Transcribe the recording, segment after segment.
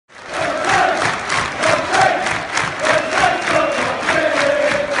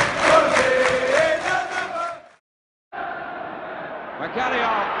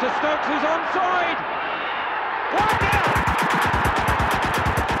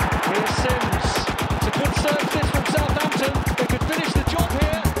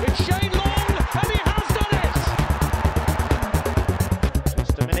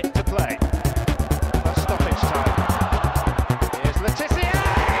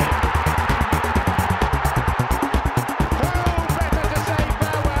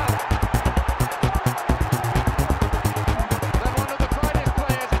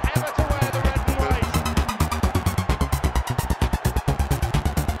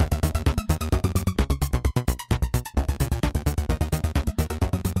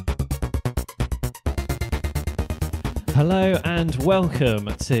Hello and welcome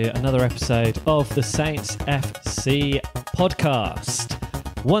to another episode of the Saints FC podcast.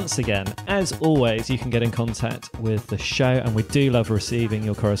 Once again, as always, you can get in contact with the show, and we do love receiving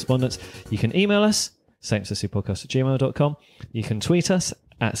your correspondence. You can email us, saintsfcpodcast@gmail.com. You can tweet us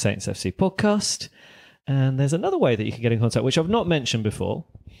at saintsfcpodcast. And there's another way that you can get in contact, which I've not mentioned before,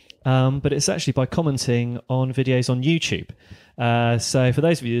 but it's actually by commenting on videos on YouTube. So for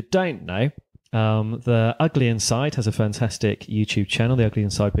those of you that don't know, the Ugly Inside has a fantastic YouTube channel. The Ugly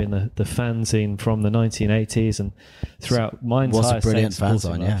Inside being the fanzine from the 1980s and throughout my entire was a brilliant Saints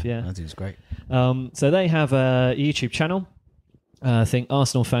fanzine, life. yeah. That was great. So they have a YouTube channel. I think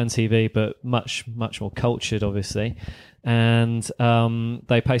Arsenal Fan TV, but much more cultured, obviously. And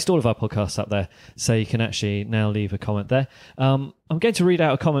they post all of our podcasts up there, so you can actually now leave a comment there. I'm going to read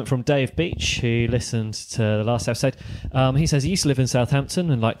out a comment from Dave Beach, who listened to the last episode. He says he used to live in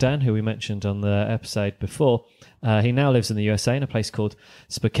Southampton, and like Dan, who we mentioned on the episode before, he now lives in the USA in a place called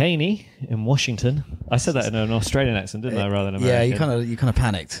Spokane in Washington. I said that in an Australian accent, didn't I, rather than American? Yeah, you kind of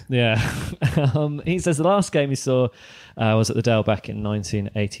panicked. Yeah. He says the last game he saw was at the Dale back in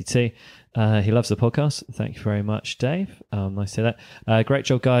 1982. He loves the podcast. Thank you very much, Dave. Nice to hear that. Great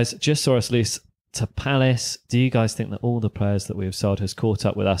job, guys. Just saw us lose to Palace. Do you guys think that all the players that we have sold has caught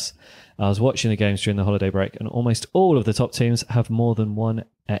up with us? I was watching the games during the holiday break, and almost all of the top teams have more than one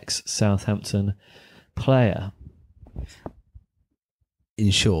ex-Southampton player.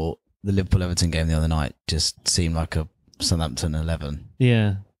 In short, the Liverpool-Everton game the other night just seemed like a Southampton 11.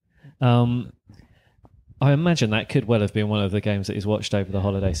 Yeah. I imagine that could well have been one of the games that he's watched over the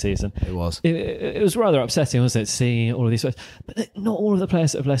holiday season. It was. It was rather upsetting, wasn't it, seeing all of these players. But not all of the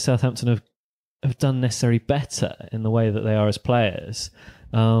players that have left Southampton have done necessarily better in the way that they are as players.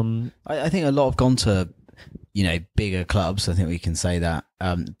 I think a lot have gone to, bigger clubs. I think we can say that,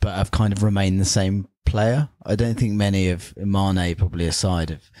 but have kind of remained the same player. I don't think many of Mane, probably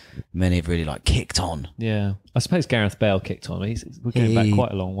aside, many have really kicked on. Yeah, I suppose Gareth Bale kicked on. We're going back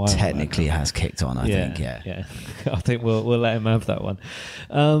quite a long while. Technically, has kicked on. I think. Yeah. I think we'll let him have that one.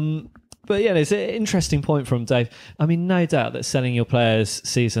 But yeah, it's an interesting point from Dave. I mean, no doubt that selling your players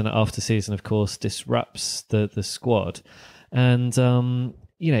season after season, of course, disrupts the squad, and Southampton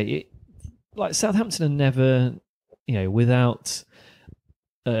are never, without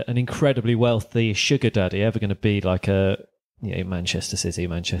an incredibly wealthy sugar daddy ever going to be like a Manchester City,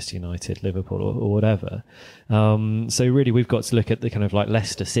 Manchester United, Liverpool, or whatever. So really, we've got to look at the kind of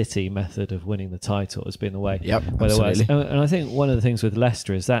Leicester City method of winning the title as being the way. Yep, absolutely. And I think one of the things with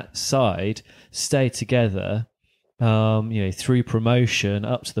Leicester is that side stayed together. Through promotion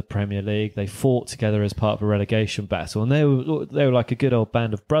up to the Premier League, they fought together as part of a relegation battle, and they were like a good old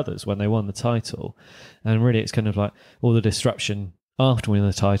band of brothers when they won the title. And really, it's kind of like all the disruption after winning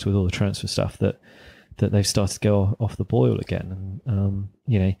the title with all the transfer stuff that they've started to go off the boil again. And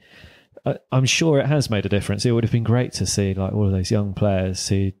I'm sure it has made a difference. It would have been great to see all of those young players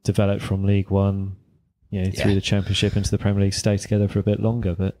who developed from League One, through the Championship into the Premier League, stay together for a bit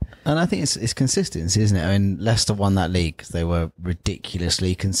longer. And I think it's consistency, isn't it? I mean, Leicester won that league because they were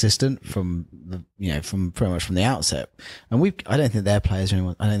ridiculously consistent from from pretty much from the outset. And I don't think their players are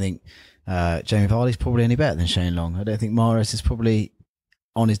anyone. I don't think Jamie Vardy's probably any better than Shane Long. I don't think Mahrez is probably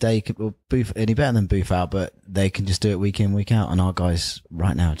on his day any better than Buffal, but they can just do it week in, week out. And our guys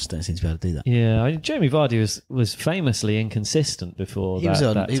right now just don't seem to be able to do that. Yeah, Jamie Vardy was famously inconsistent before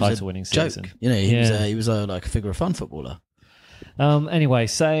that title-winning season. He was like a figure of fun footballer. Anyway,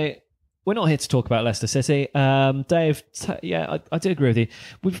 so we're not here to talk about Leicester City. Dave, I do agree with you.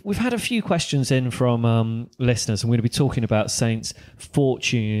 We've had a few questions in from listeners, and we're going to be talking about Saints'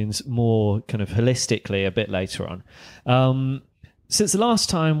 fortunes more kind of holistically a bit later on. Since the last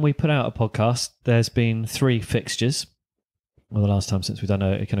time we put out a podcast, there's been 3 fixtures. Well, the last time since we've done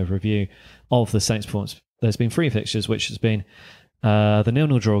a kind of review of the Saints' performance, there's been 3 fixtures, which has been the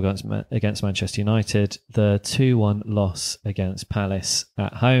 0-0 draw against Manchester United, the 2-1 loss against Palace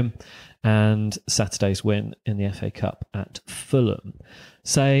at home, and Saturday's win in the FA Cup at Fulham.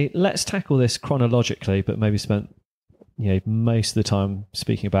 So let's tackle this chronologically, but maybe spent most of the time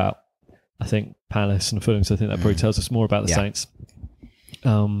speaking about, I think, Palace and Fulham. So I think that probably tells us more about the Saints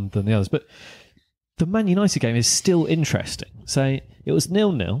than the others. But the Man United game is still interesting. So it was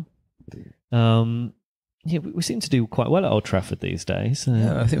 0-0. We seem to do quite well at Old Trafford these days.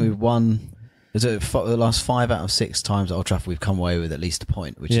 I think we've won. Is it the last 5 out of 6 times at Old Trafford we've come away with at least a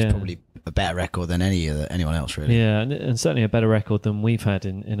point, which is probably a better record than anyone else, really. Yeah, and certainly a better record than we've had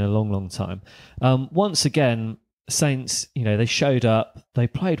in a long, long time. Once again, Saints, they showed up, they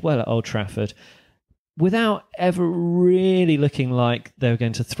played well at Old Trafford without ever really looking like they were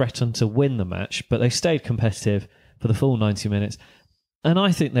going to threaten to win the match, but they stayed competitive for the full 90 minutes. And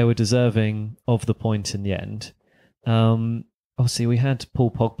I think they were deserving of the point in the end. Obviously, we had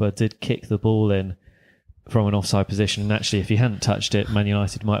Paul Pogba did kick the ball in from an offside position. And actually, if he hadn't touched it, Man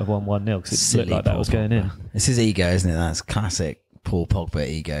United might have won 1-0 because it looked like that was going in. It's his ego, isn't it? That's classic Paul Pogba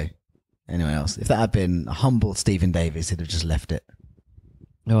ego. Anyone else? If that had been a humble Stephen Davis, he'd have just left it.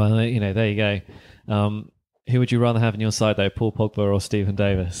 Well, there you go. Who would you rather have in your side, though, Paul Pogba or Stephen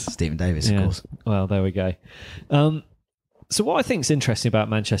Davis? Stephen Davis, of course. Well, there we go. So what I think is interesting about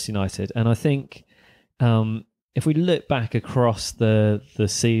Manchester United, and I think if we look back across the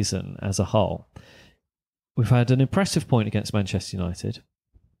season as a whole, we've had an impressive point against Manchester United.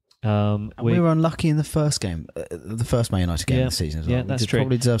 We were unlucky in the first game, the first Man United game of the season as well. Yeah, that's true.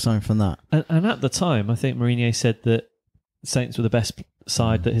 Probably deserve something from that. And at the time, I think Mourinho said that Saints were the best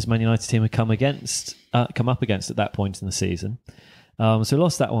side that his Man United team had come up against at that point in the season. So we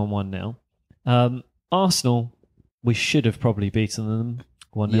lost that 1-0. Arsenal, we should have probably beaten them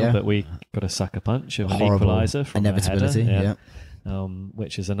 1-0, but we got a sucker punch of an equaliser from inevitability. A header,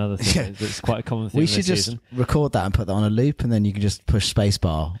 which is another thing that's quite a common thing. We should just record that and put that on a loop, and then you can just push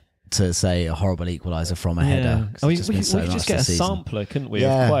spacebar to say a horrible equaliser from a header. We could just get a sampler, couldn't we,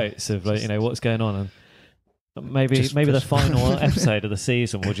 of quotes of what's going on. And maybe the final episode of the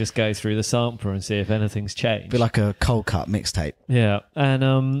season we'll just go through the sampler and see if anything's changed. Be like a cold cut mixtape. Yeah,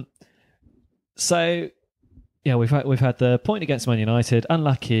 and so yeah, we've had the point against Man United,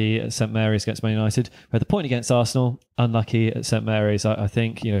 unlucky at St Mary's against Man United. We had the point against Arsenal, unlucky at St Mary's. I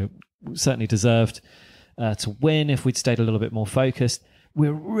think certainly deserved to win if we'd stayed a little bit more focused.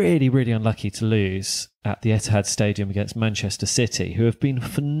 We're really, really unlucky to lose at the Etihad Stadium against Manchester City, who have been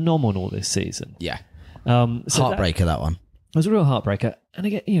phenomenal this season. Yeah. So heartbreaker, that one. It was a real heartbreaker. And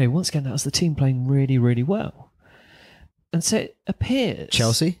again, once again, that was the team playing really, really well. And so it appears...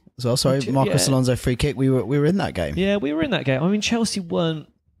 Chelsea as well. Sorry, Marcos Alonso free kick. We were in that game. Yeah, we were in that game. I mean, Chelsea weren't...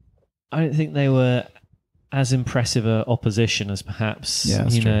 I don't think they were as impressive a opposition as perhaps,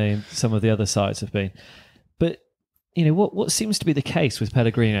 some of the other sides have been. But, what seems to be the case with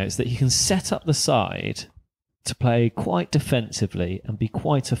Pellegrino is that he can set up the side to play quite defensively and be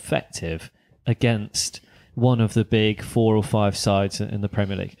quite effective against one of the big 4 or 5 sides in the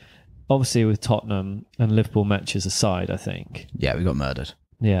Premier League. Obviously, with Tottenham and Liverpool matches aside, I think. Yeah, we got murdered.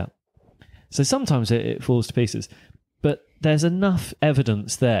 Yeah. So sometimes it falls to pieces. But there's enough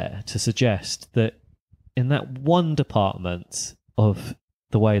evidence there to suggest that in that one department of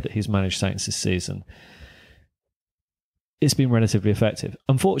the way that he's managed Saints this season, it's been relatively effective.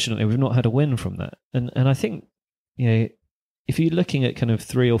 Unfortunately, we've not had a win from that. And I think, if you're looking at kind of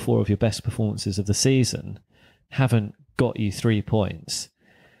 3 or 4 of your best performances of the season haven't got you 3 points,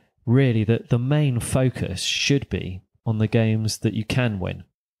 really the main focus should be on the games that you can win.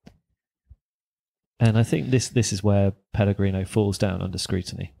 And I think this is where Pellegrino falls down under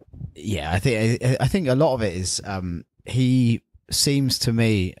scrutiny. Yeah, I think a lot of it is he seems to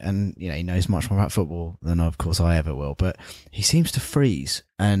me, and he knows much more about football than of course I ever will, but he seems to freeze.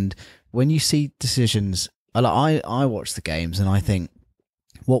 And when you see decisions, I watch the games and I think,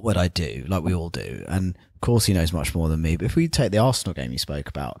 what would I do? Like we all do. And of course he knows much more than me. But if we take the Arsenal game you spoke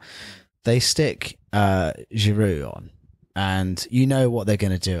about, they stick Giroud on, and you know what they're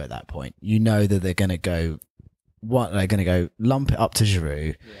going to do at that point. You know that they're going to go lump it up to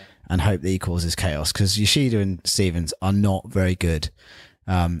Giroud and hope that he causes chaos, because Yoshida and Stevens are not very good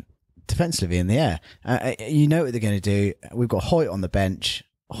defensively in the air. You know what they're going to do. We've got Hoyt on the bench.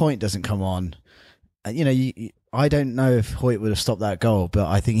 Hoyt doesn't come on. I don't know if Hoyt would have stopped that goal, but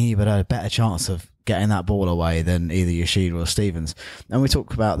I think he would have had a better chance of getting that ball away than either Yoshida or Stevens. And we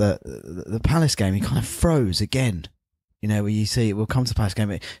talk about the Palace game. He kind of froze again. Where you see, we'll come to the Palace game,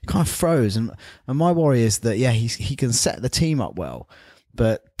 but he kind of froze. And my worry is that, he can set the team up well,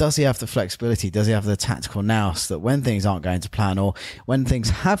 but does he have the flexibility? Does he have the tactical nous that when things aren't going to plan, or when things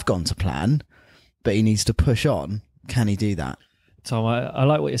have gone to plan, but he needs to push on, can he do that? Tom, I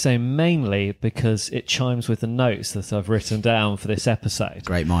like what you're saying, mainly because it chimes with the notes that I've written down for this episode.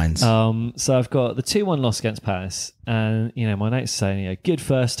 Great minds. So I've got the 2-1 loss against Palace, and my notes saying, good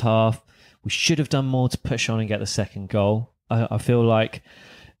first half. We should have done more to push on and get the second goal. I feel like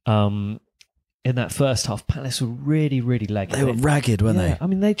in that first half, Palace were really, really lagging. They were ragged, weren't they? I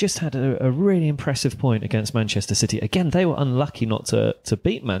mean, they just had a really impressive point against Manchester City. Again, they were unlucky not to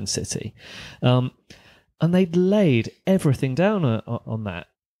beat Man City. And they'd laid everything down on that.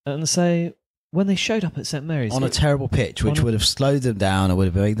 And so when they showed up at St Mary's... On a terrible pitch, which would have slowed them down or would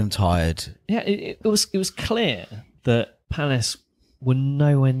have made them tired. Yeah, it was clear that Palace were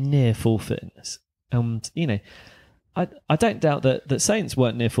nowhere near full fitness. And, I don't doubt that Saints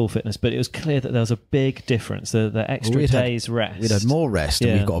weren't near full fitness, but it was clear that there was a big difference. The extra days rest. We'd had more rest,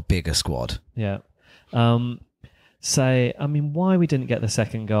 and we've got a bigger squad. Yeah. So I mean, why we didn't get the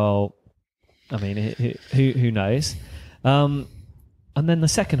second goal? I mean, who knows? And then the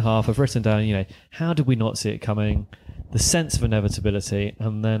second half, I've written down, how did we not see it coming? The sense of inevitability,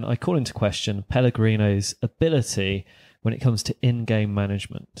 and then I call into question Pellegrino's ability when it comes to in-game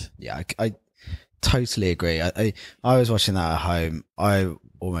management. Yeah, I totally agree. I was watching that at home. I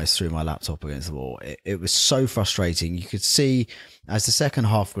almost threw my laptop against the wall. It was so frustrating. You could see as the second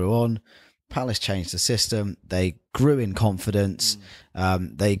half grew on, Palace changed the system. They grew in confidence.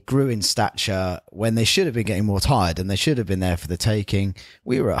 They grew in stature when they should have been getting more tired, and they should have been there for the taking.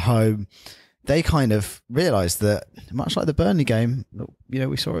 We were at home. They kind of realised that, much like the Burnley game,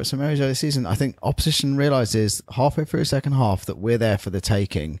 we saw at some areas of the season, I think opposition realises halfway through the second half that we're there for the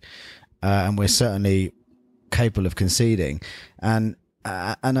taking, and we're certainly capable of conceding. And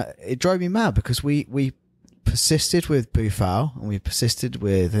it drove me mad because we persisted with Buffal, and we persisted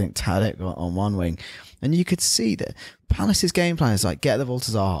with, I think, Tadic on one wing, and you could see that Palace's game plan is like, get the ball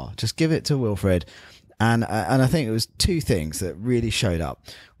to Zaha, just give it to Wilfred, and I think it was two things that really showed up.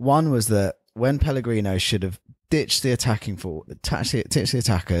 One was that when Pellegrino should have ditched the ditched the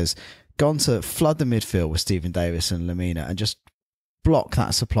attackers, gone to flood the midfield with Stephen Davis and Lamina, and just block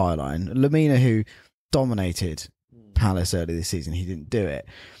that supply line. Lamina, who dominated Palace earlier this season, he didn't do it.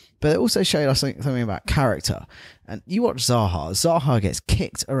 But it also showed us something about character. And you watch Zaha. Zaha gets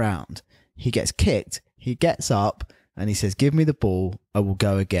kicked around. He gets kicked. He gets up and he says, give me the ball. I will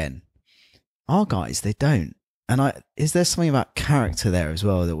go again. Our guys, they don't. And is there something about character there as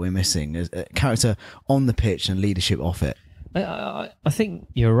well that we're missing? Character on the pitch and leadership off it? I think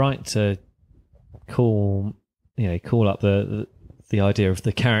you're right to call up the idea of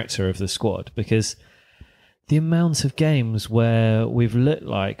the character of the squad, because the amount of games where we've looked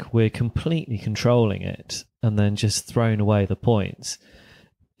like we're completely controlling it and then just thrown away the points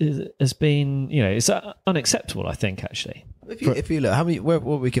has been, it's unacceptable, I think, actually. If you look, what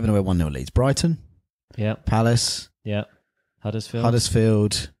were we giving away 1-0 leads? Brighton? Yeah. Palace? Yeah.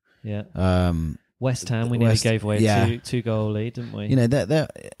 Huddersfield? Yeah. West Ham, we nearly gave away a 2-goal lead, didn't we?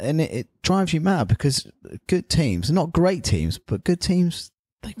 And it drives you mad because good teams, not great teams, but good teams,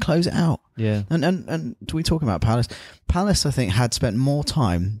 they close it out. Yeah. And we talking about Palace? Palace, I think, had spent more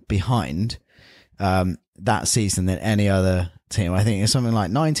time behind that season than any other team. I think it's something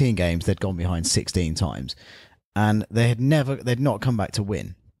like 19 games they'd gone behind 16 times, and they'd not come back to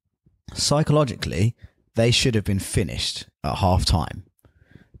win. Psychologically, they should have been finished at half time.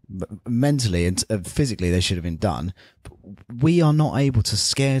 Mentally and physically, they should have been done. But we are not able to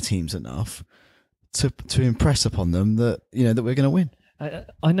scare teams enough to impress upon them that that we're going to win.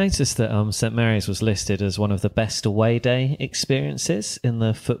 I noticed that St Mary's was listed as one of the best away day experiences in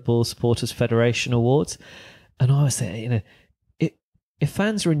the Football Supporters Federation Awards, and I was saying, if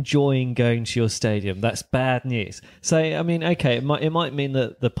fans are enjoying going to your stadium, that's bad news. So, I mean, okay, it might mean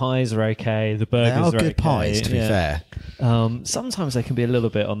that the pies are okay, the burgers are okay. They are good pies, to be fair. Sometimes they can be a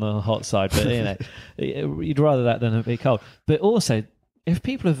little bit on the hot side, but you'd rather that than it be cold. But also, if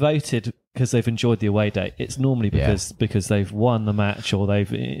people have voted because they've enjoyed the away day, it's normally because they've won the match or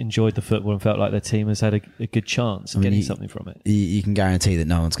they've enjoyed the football and felt like their team has had a good chance of getting something from it. You can guarantee that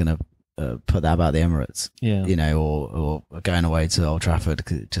no one's going to put that about the Emirates, or going away to Old Trafford,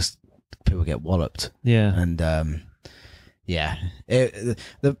 because just people get walloped. Yeah, and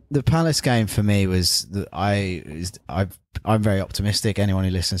the Palace game for me was I'm very optimistic. Anyone who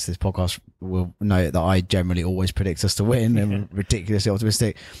listens to this podcast will know that I generally always predict us to win. I'm ridiculously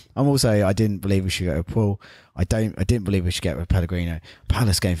optimistic. I didn't believe we should get a Poole. I didn't believe we should get with Pellegrino.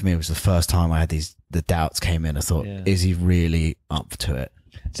 Palace game for me was the first time I had the doubts came in. I thought, is he really up to it?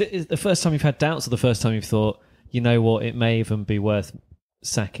 So is the first time you've had doubts, or the first time you've thought, you know what, it may even be worth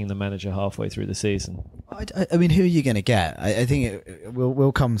sacking the manager halfway through the season? I mean, who are you going to get? I think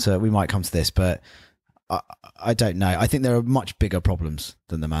we might come to this, but I don't know. I think there are much bigger problems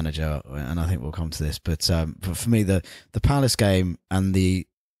than the manager, and I think we'll come to this. But for me, the Palace game and the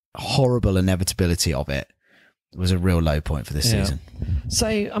horrible inevitability of it was a real low point for this season. So,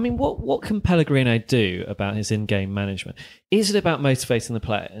 I mean, what can Pellegrino do about his in-game management? Is it about motivating the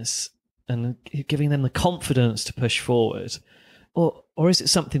players and giving them the confidence to push forward? Or is it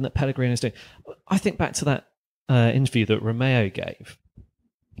something that Pellegrino's doing? I think back to that interview that Romeo gave,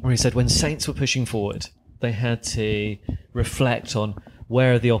 where he said when Saints were pushing forward, they had to reflect on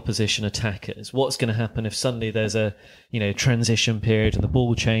where are the opposition attackers? What's going to happen if suddenly there's a transition period and the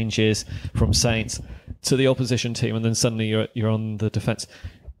ball changes from Saints to the opposition team, and then suddenly you're on the defence?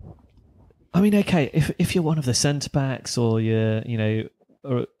 I mean, okay, if you're one of the centre backs or you're,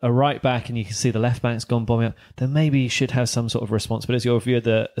 a right back and you can see the left back's gone bombing up, then maybe you should have some sort of responsibility. Or if you're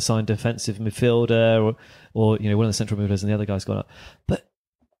the assigned defensive midfielder or one of the central midfielders and the other guy's gone up. But,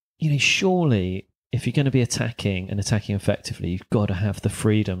 surely if you're going to be attacking effectively, you've got to have the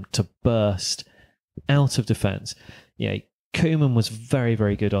freedom to burst out of defence. Koeman was very,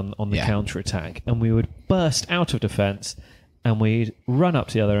 very good on the counter-attack, and we would burst out of defence and we'd run up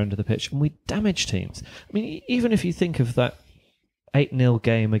to the other end of the pitch and we'd damage teams. I mean, even if you think of that 8-0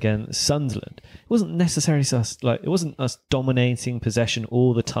 game against Sunderland, it wasn't necessarily it wasn't us dominating possession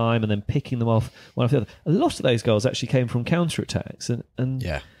all the time and then picking them off one after the other. A lot of those goals actually came from counter-attacks, and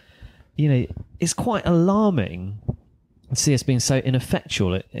it's quite alarming to see us being so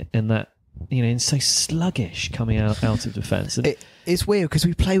ineffectual in that, and so sluggish coming out of defence. It's weird because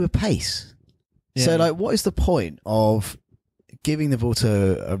we play with pace. Yeah. So, what is the point of giving the ball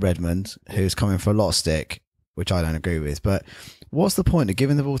to a Redmond who's coming for a lot of stick, which I don't agree with, but what's the point of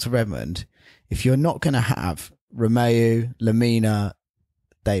giving the ball to Redmond if you're not going to have Romeu, Lamina,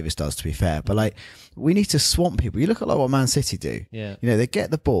 Davis does, to be fair, but we need to swamp people. You look at what Man City do. Yeah. They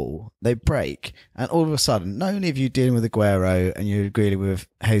get the ball, they break, and all of a sudden, not only are you dealing with Aguero and you're dealing with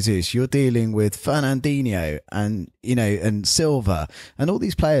Jesus, you're dealing with Fernandinho and Silva and all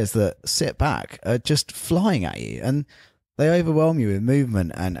these players that sit back are just flying at you, and they overwhelm you with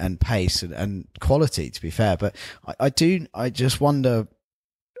movement and pace and quality, to be fair. But I just wonder,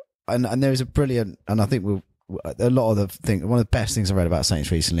 and there's a brilliant, and I think a lot of the thing. One of the best things I read about Saints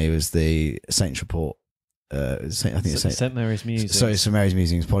recently was the Saints report. I think it's St Mary's Musings. Sorry, St Mary's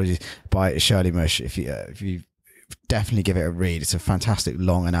Musings. Apologies, by Shirley Mush. If you definitely give it a read, it's a fantastic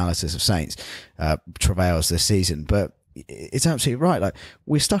long analysis of Saints travails this season. But it's absolutely right.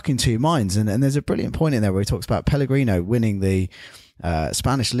 We're stuck in two minds, and there's a brilliant point in there where he talks about Pellegrino winning the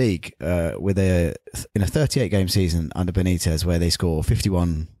Spanish league in a 38 game season under Benitez, where they score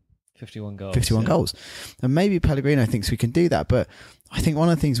 51 goals. And maybe Pellegrino thinks we can do that. But I think one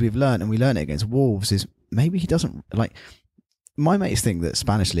of the things we've learned, and we learned it against Wolves, is maybe he doesn't my mates think that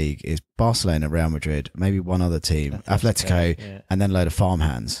Spanish league is Barcelona, Real Madrid, maybe one other team, Atletico, and then a load of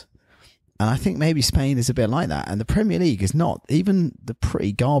farmhands. And I think maybe Spain is a bit like that. And the Premier League is not. Even the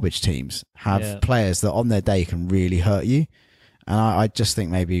pretty garbage teams have players that on their day can really hurt you. And I just think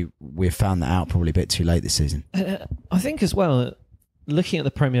maybe we've found that out probably a bit too late this season. I think as well, looking at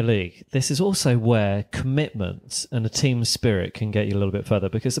the Premier League, this is also where commitment and a team spirit can get you a little bit further,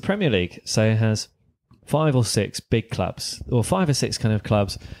 because the Premier League, say, has 5 or 6 big clubs, or 5 or 6 kind of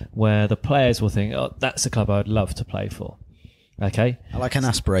clubs where the players will think, oh, that's a club I'd love to play for. Okay? Like an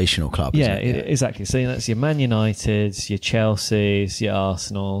aspirational club. Yeah, exactly. So that's your Man Uniteds, your Chelseas, your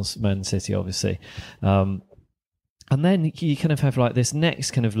Arsenals, Man City, obviously. And then you kind of have this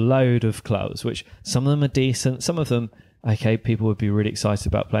next kind of load of clubs, which some of them are decent, some of them, okay, people would be really excited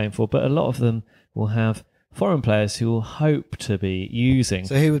about playing for, but a lot of them will have foreign players who will hope to be using.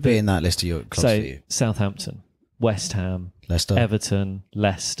 So who would be in that list of your clubs for you? Southampton, West Ham, Leicester, Everton,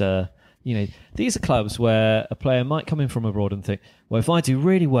 Leicester. These are clubs where a player might come in from abroad and think, well, if I do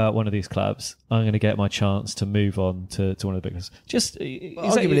really well at one of these clubs, I'm going to get my chance to move on to one of the big clubs.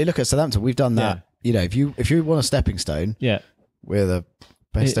 Arguably, look at Southampton. We've done that. Yeah. If you want a stepping stone, we're the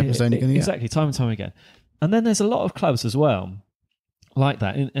best stepping stone you can get. Exactly, time and time again. And then there's a lot of clubs as well, like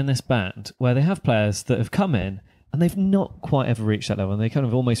that in this band, where they have players that have come in and they've not quite ever reached that level, and they kind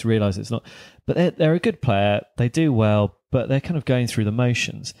of almost realise it's not. But they're a good player, they do well, but they're kind of going through the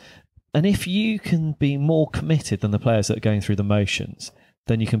motions. And if you can be more committed than the players that are going through the motions,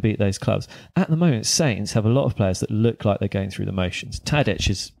 then you can beat those clubs. At the moment, Saints have a lot of players that look like they're going through the motions. Tadic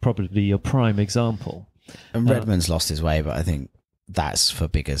is probably your prime example. And Redmond's lost his way, but I think that's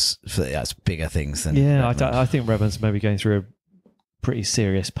that's bigger things than. Yeah, I think Redmond's maybe going through a pretty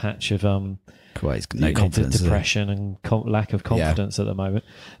serious patch of no confidence, depression and lack of confidence at the moment.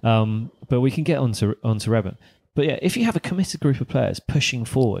 But we can get onto Redmond. But yeah, if you have a committed group of players pushing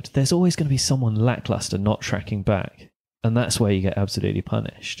forward, there's always going to be someone lackluster not tracking back, and that's where you get absolutely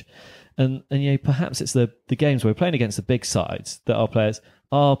punished. And perhaps it's the games where we're playing against the big sides that our players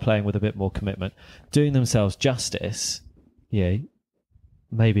are playing with a bit more commitment, doing themselves justice.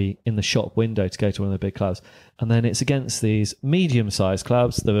 Maybe in the shop window to go to one of the big clubs, and then it's against these medium-sized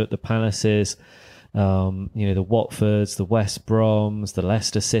clubs, the Palaces, the Watfords, the West Broms, the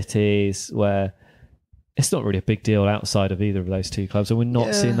Leicester Cities, where it's not really a big deal outside of either of those two clubs, and we're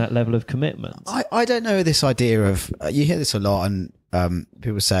not seeing that level of commitment. I don't know this idea of you hear this a lot, and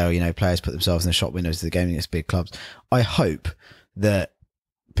people say, players put themselves in the shop windows of the game against big clubs. I hope that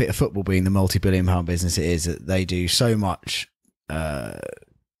bit of football being the multi-billion-pound business it is, that they do so much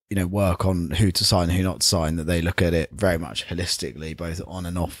work on who to sign and who not to sign, that they look at it very much holistically, both on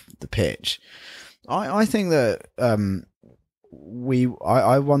and off the pitch. I think that I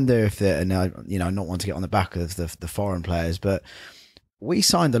wonder if and I not want to get on the back of the foreign players, but we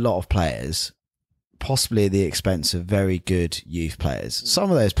signed a lot of players possibly at the expense of very good youth players.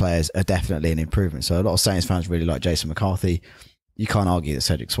 Some of those players are definitely an improvement. So a lot of Saints fans really like Jason McCarthy. You can't argue that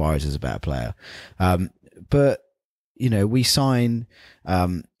Cedric Suarez is a better player. But we sign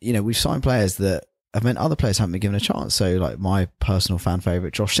we've signed players that have meant other players haven't been given a chance. So like my personal fan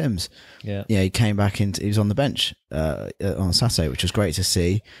favourite, Josh Sims. Yeah. He came back he was on the bench on Saturday, which was great to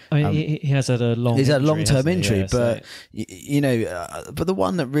see. I mean, he has had a long-term injury, yeah, but but the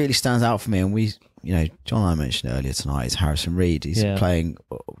one that really stands out for me, and John and I mentioned earlier tonight, is Harrison Reed. He's playing,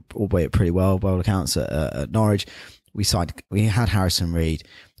 albeit pretty well, by all accounts, at Norwich. We had Harrison Reed.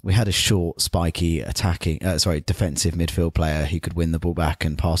 We had a short, spiky, defensive midfield player who could win the ball back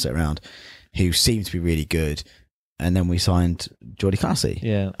and pass it around, who seemed to be really good. And then we signed Jordy Classy,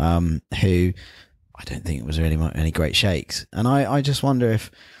 who I don't think it was really any great shakes. And I just wonder if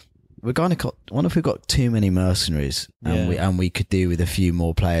we've got too many mercenaries, and we could do with a few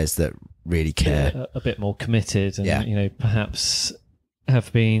more players that really care, a bit more committed, and perhaps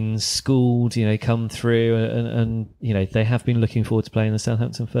have been schooled, come through, and they have been looking forward to playing the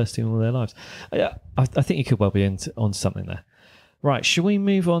Southampton first team all their lives. I think you could well be on something there. Right, shall we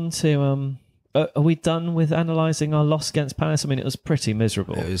move on to... are we done with analysing our loss against Palace? I mean, it was pretty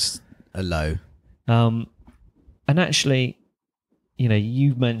miserable. It was a low. And actually,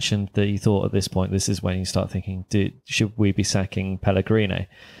 you mentioned that you thought at this point, this is when you start thinking, should we be sacking Pellegrino?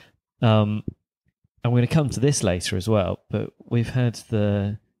 I'm going to come to this later as well, but we've had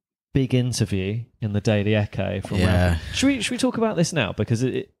the big interview in the Daily Echo from Ralph. Should we talk about this now? Because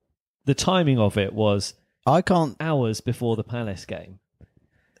the timing of it was hours before the Palace game.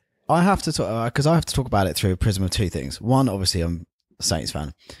 I have to talk because I have to talk about it through a prism of two things. One, obviously, I'm a Saints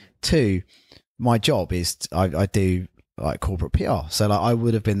fan. Two, my job is I do like corporate PR, so like I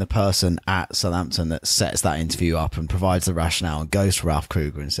would have been the person at Southampton that sets that interview up and provides the rationale and goes to Ralph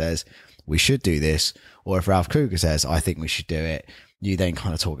Kreuger and says, we should do this. Or if Ralph Kreuger says, I think we should do it, you then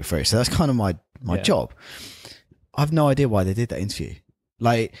kind of talk it through. So that's kind of my job. I've no idea why they did that interview.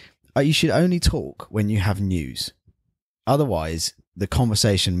 Like, you should only talk when you have news. Otherwise, the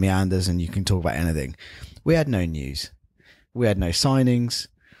conversation meanders and you can talk about anything. We had no news. We had no signings.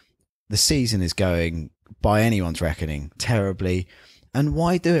 The season is going, by anyone's reckoning, terribly. And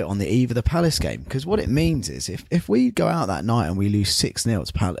why do it on the eve of the Palace game? Because what it means is if we go out that night and we lose 6-0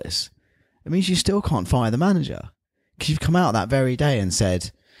 to Palace, it means you still can't fire the manager. Because you've come out that very day and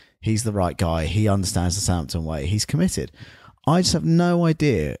said, he's the right guy, he understands the Southampton way, he's committed. I just have no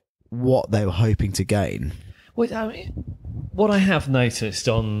idea what they were hoping to gain. Well, I mean, what I have noticed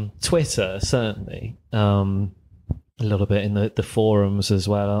on Twitter, certainly, a little bit in the forums as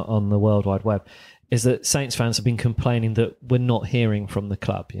well on the World Wide Web, is that Saints fans have been complaining that we're not hearing from the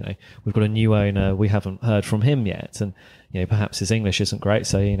club. We've got a new owner, we haven't heard from him yet, and perhaps his English isn't great,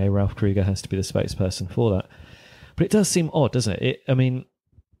 so Ralph Kreuger has to be the spokesperson for that. But it does seem odd, doesn't it? I mean,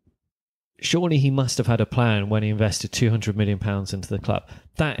 surely he must have had a plan when he invested £200 million into the club.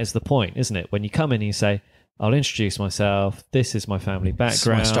 That is the point, isn't it? When you come in and you say, I'll introduce myself. This is my family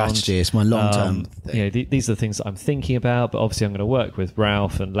background. It's my strategy. It's my long-term thing. These are the things that I'm thinking about, but obviously I'm going to work with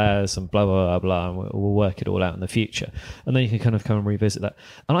Ralph and Les and blah, blah, blah, blah, and we'll work it all out in the future. And then you can kind of come and revisit that.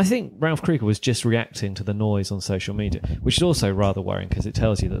 And I think Ralph Kreuger was just reacting to the noise on social media, which is also rather worrying because it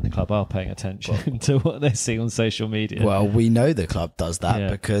tells you that the club are paying attention to what they see on social media. Well, we know the club does that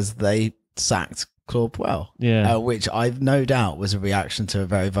because they sacked Claude Puel, which I've no doubt was a reaction to a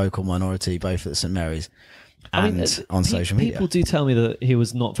very vocal minority, both at St Mary's and on social media. People do tell me that he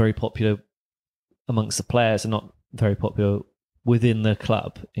was not very popular amongst the players and not very popular within the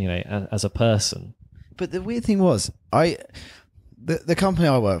club, as a person. But the weird thing was, the company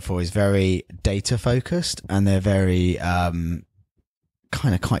I work for is very data focused, and they're very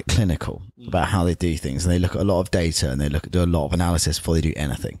kind of quite clinical about how they do things, and they look at a lot of data and they do a lot of analysis before they do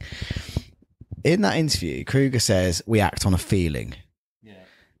anything. In that interview, Kreuger says we act on a feeling,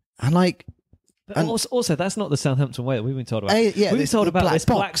 and like. And also, that's not the Southampton way that we've been told about. We've been told about this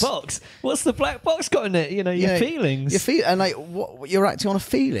black box. What's the black box got in it? Your feelings. And like, you're acting on a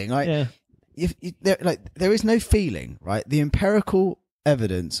feeling. Like, there is no feeling, right? The empirical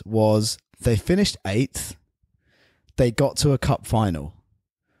evidence was they finished 8th. They got to a cup final.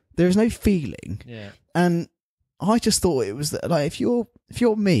 There is no feeling. Yeah. And I just thought it was like, if you're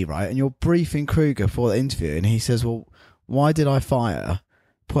me, right, and you're briefing Kreuger for the interview, and he says, "Well, why did I fire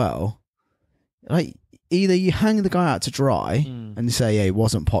Puel?" Like, either you hang the guy out to dry and you say, yeah, he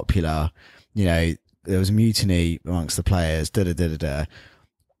wasn't popular, you know, there was a mutiny amongst the players,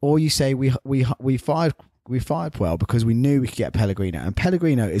 or you say we fired well because we knew we could get Pellegrino, and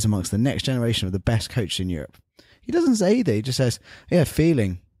Pellegrino is amongst the next generation of the best coaches in Europe. He doesn't say either. He just says, yeah,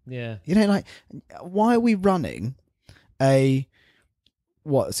 feeling. Yeah. You know, like, why are we running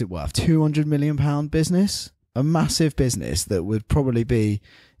what's it worth? £200 million business? A massive business that would probably be,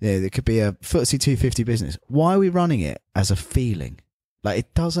 you know, that could be a FTSE 250 business. Why are we running it as a feeling? Like,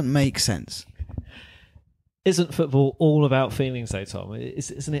 it doesn't make sense. Isn't football all about feelings, though, Tom?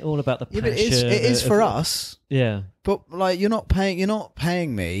 Isn't it all about the passion? Yeah, but it is for us. Yeah, but like, you're not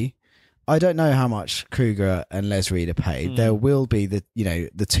paying me. I don't know how much Kreuger and Les Reed are paid. There will be the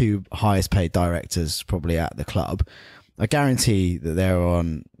two highest paid directors probably at the club. I guarantee that they're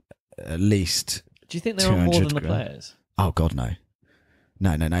on at least. Do you think they're on more than the players? Oh God, no.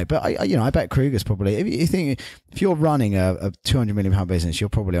 No. But I bet Kreuger's probably. If you're running a £200 million business, you're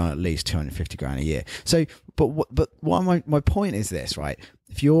probably on at least 250 grand a year. So, but my point is this, right?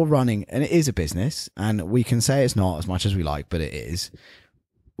 If you're running, and it is a business, and we can say it's not as much as we like, but it is.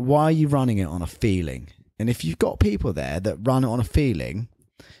 Why are you running it on a feeling? And if you've got people there that run it on a feeling,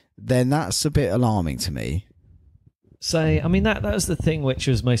 then that's a bit alarming to me. So, I mean, that was the thing which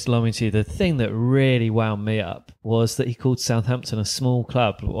was most alarming to you. The thing that really wound me up was that he called Southampton a small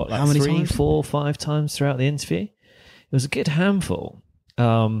club. What, like how many 3, times? 4, 5 times throughout the interview? It was a good handful.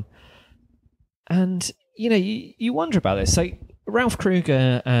 And, you know, you wonder about this. So, Ralph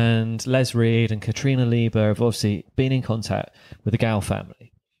Kreuger and Les Reed and Katrina Lieber have obviously been in contact with the Gal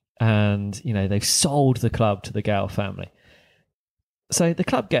family. And, you know, they've sold the club to the Gal family. So the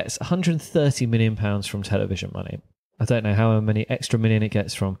club gets £130 million from television money. I don't know how many extra million it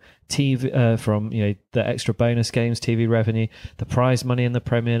gets from TV, from, you know, the extra bonus games, TV revenue, the prize money in the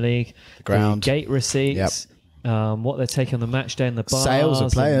Premier League, the ground, the gate receipts, what they're taking on the match day and the bars, sales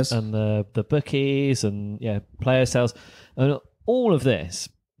of players, and the bookies, and player sales, and all of this.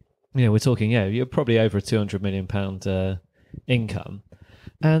 You know, we're talking, you're probably over a £200 million income,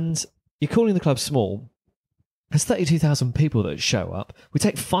 and you're calling the club small. There's 32,000 people that show up. We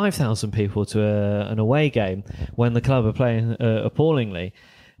take 5,000 people to an away game when the club are playing appallingly.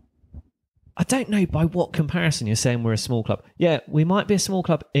 I don't know by what comparison you're saying we're a small club. Yeah, we might be a small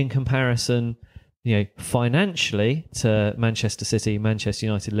club in comparison, you know, financially to Manchester City, Manchester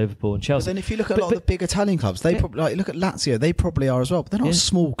United, Liverpool, and Chelsea. But then if you look at a lot of the big Italian clubs, they probably, like, look at Lazio, they probably are as well. But they're not a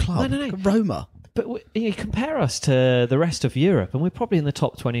small club. No. Look at Roma. But you compare us to the rest of Europe, and we're probably in the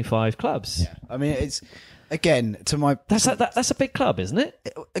top 25 clubs. Yeah. I mean, it's. Again, to my... That's a big club, isn't it?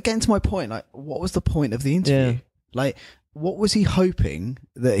 Again, to my point, like, what was the point of the interview? Yeah. Like, what was he hoping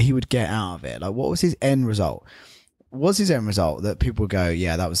that he would get out of it? Like, what was his end result? Was his end result that people go,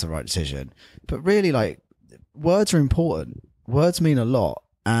 yeah, that was the right decision? But really, like, words are important. Words mean a lot.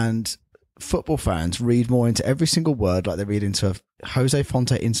 And football fans read more into every single word, like they read into a Jose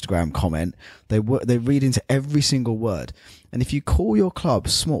Fonte Instagram comment. They read into every single word. And if you call your club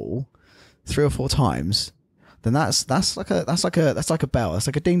small 3 or 4 times... then that's like a bell. That's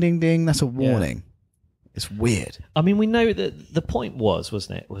like a ding, ding, ding. That's a warning. Yeah. It's weird. I mean, we know that the point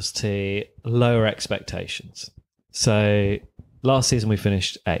wasn't it, was to lower expectations. So last season we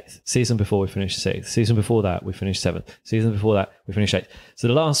finished 8th. Season before we finished 6th. Season before that we finished 7th. Season before that we finished 8th. So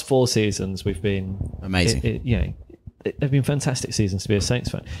the last 4 seasons we've been amazing. They've been fantastic seasons to be a Saints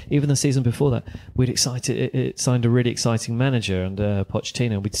fan. Even the season before that, it signed a really exciting manager and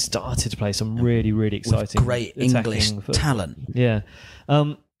Pochettino. We'd started to play some really, really exciting, with great English talent. Yeah.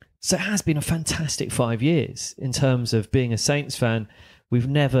 So it has been a fantastic 5 years in terms of being a Saints fan. We've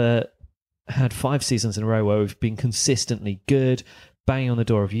never had 5 seasons in a row where we've been consistently good, banging on the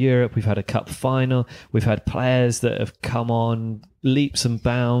door of Europe. We've had a cup final. We've had players that have come on leaps and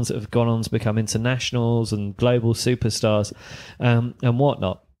bounds, that have gone on to become internationals and global superstars, and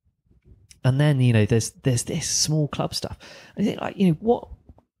whatnot. And then, you know, there's this small club stuff. I think, like, you know, what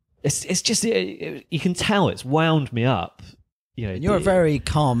it's just, you can tell it's wound me up. You know, you're a very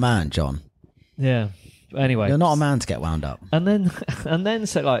calm man, John. Yeah. Anyway, you're not a man to get wound up. And then,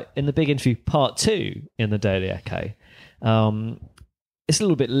 so, like, in the big interview, part 2 in the Daily Echo, it's a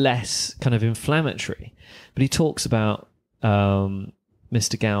little bit less kind of inflammatory, but he talks about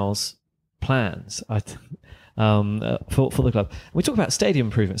Mr. Gal's plans for the club. We talk about stadium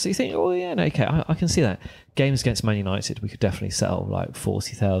improvements. So you think, oh yeah, no, okay, I can see that. Games against Man United, we could definitely sell like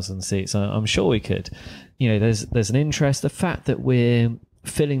 40,000 seats. I'm sure we could. You know, there's an interest. The fact that we're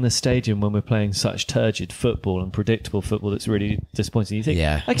filling the stadium when we're playing such turgid football and predictable football that's really disappointing. You think,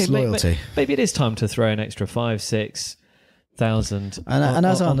 yeah, okay, it's loyalty. maybe it is time to throw an extra 5, 6 And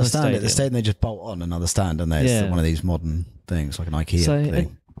as I on understand it, the stadium they just bolt on another stand, and there's one of these modern things like an IKEA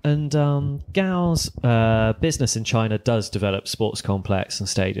thing. And Gao's business in China does develop sports complex and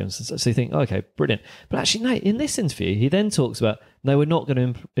stadiums. So you think, okay, brilliant. But actually, no, in this interview, he then talks about, no, we're not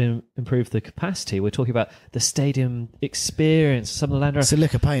going to improve the capacity. We're talking about the stadium experience, some of the land around. It's a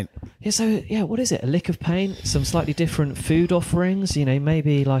lick of paint. Yeah, so, what is it? A lick of paint, some slightly different food offerings,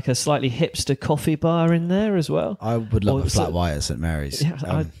 maybe like a slightly hipster coffee bar in there as well. I would love a flat white at St Mary's.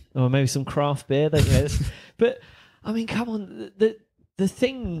 Yeah, or maybe some craft beer. But, I mean, come on, the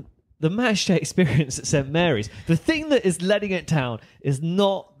thing, the match day experience at St Mary's, the thing that is letting it down is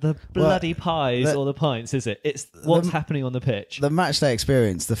not the bloody pies or the pints, is it? It's what's happening on the pitch. The match day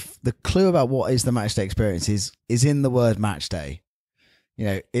experience, the clue about what is the match day experience is in the word match day.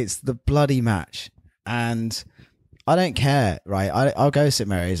 It's the bloody match. And I don't care, right? I'll go to St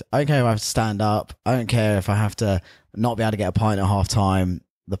Mary's. I don't care if I have to stand up. I don't care if I have to not be able to get a pint at half time.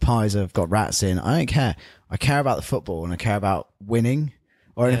 The pies have got rats in. I don't care. I care about the football, and I care about winning.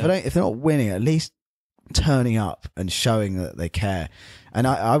 Or if they're not winning, at least turning up and showing that they care. And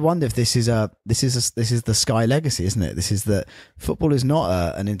I wonder if this is the Sky legacy, isn't it? This is that football is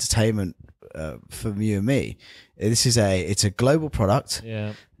not an entertainment for you and me. It's a global product.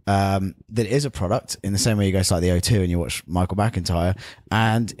 Yeah. That is a product in the same way you go to like the O2 and you watch Michael McIntyre,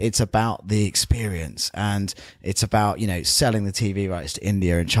 and it's about the experience, and it's about selling the TV rights to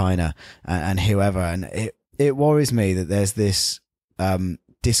India and China and whoever. And it worries me that there's this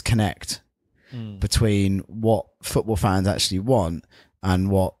disconnect between what football fans actually want and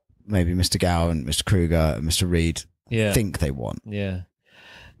what maybe Mr. Gow and Mr. Kreuger and Mr. Reed think they want. Yeah.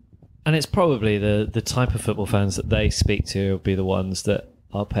 And it's probably the type of football fans that they speak to will be the ones that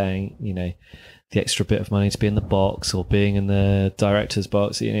are paying, the extra bit of money to be in the box or being in the director's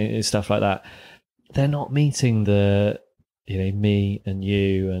box, stuff like that. They're not meeting the, me and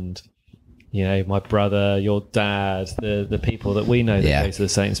you and, my brother, your dad, the people that we know that go to the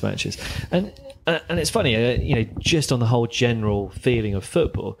Saints matches. And it's funny, just on the whole general feeling of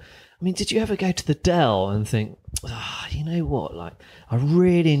football. I mean, did you ever go to the Dell and think, you know what, like, I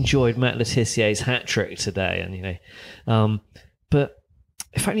really enjoyed Matt Letizier's hat-trick today, and, but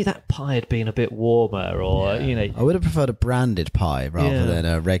if only that pie had been a bit warmer, or I would have preferred a branded pie rather than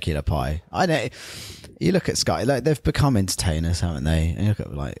a regular pie. I know you look at Sky, like they've become entertainers, haven't they? And you look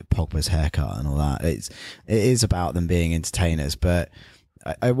at like Pogba's haircut and all that. It is about them being entertainers, but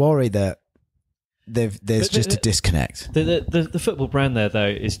I worry that there's just a disconnect. The football brand there, though,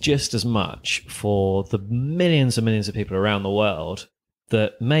 is just as much for the millions and millions of people around the world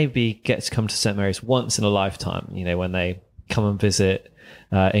that maybe get to come to St Mary's once in a lifetime. When they come and visit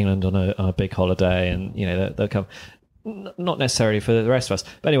England on a big holiday, and they'll come, not necessarily for the rest of us,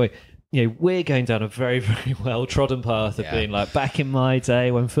 but anyway, we're going down a very, very well trodden path of being like, back in my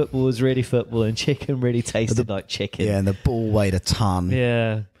day when football was really football and chicken really tasted like chicken, and the ball weighed a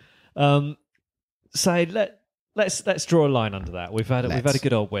ton. So let's draw a line under that. We've had a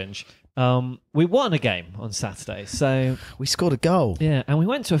good old whinge. We won a game on Saturday, so we scored a goal. Yeah, and we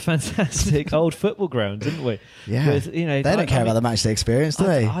went to a fantastic old football ground, didn't we? Yeah, with, they don't care about the match day experience, do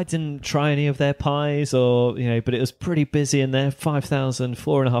they? I didn't try any of their pies, or but it was pretty busy in there. 5,000,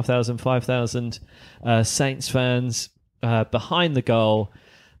 4,500, 5,000 Saints fans behind the goal.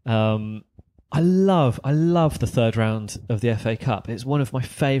 I love the third round of the FA Cup. It's one of my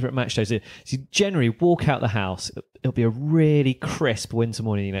favourite match days. You generally walk out the house. It'll be a really crisp winter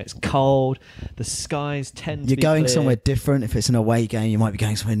morning. It's cold. The skies tend to be going clear. Somewhere different. If it's an away game, you might be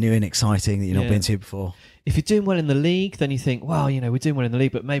going somewhere new and exciting that you've not been to before. If you're doing well in the league, then you think, well, we're doing well in the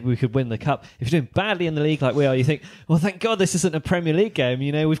league, but maybe we could win the cup. If you're doing badly in the league like we are, you think, well, thank God this isn't a Premier League game.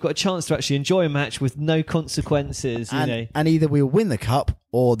 We've got a chance to actually enjoy a match with no consequences. And either we'll win the cup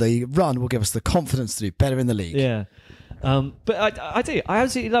or the run will give us the confidence to do better in the league. Yeah. But I do. I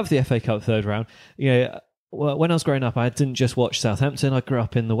absolutely love the FA Cup third round. When I was growing up, I didn't just watch Southampton. I grew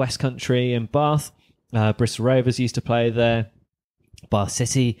up in the West Country in Bath. Bristol Rovers used to play there. Bath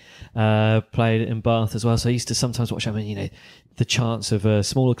City played in Bath as well. So I used to sometimes watch, the chance of a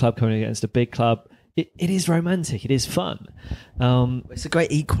smaller club coming against a big club. It is romantic. It is fun. It's a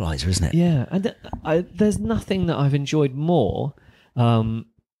great equaliser, isn't it? Yeah. And there's nothing that I've enjoyed more,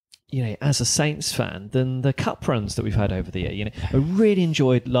 as a Saints fan, than the cup runs that we've had over the year. I really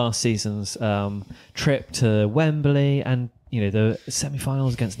enjoyed last season's trip to Wembley, and the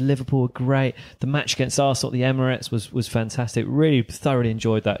semi-finals against Liverpool were great. The match against Arsenal at the Emirates was fantastic. Really thoroughly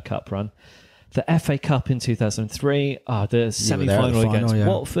enjoyed that cup run. The FA Cup in 2003, the semi-final against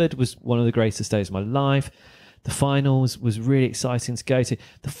Watford was one of the greatest days of my life. The finals was really exciting to go to.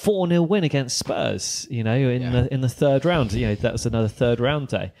 The 4-0 win against Spurs, in the third round. That was another third round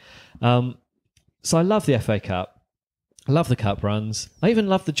day. So I love the FA Cup. I love the cup runs. I even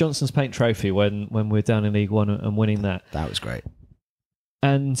love the Johnson's Paint Trophy when we're down in League One and winning that. That was great.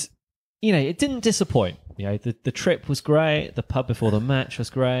 And, it didn't disappoint. The trip was great. The pub before the match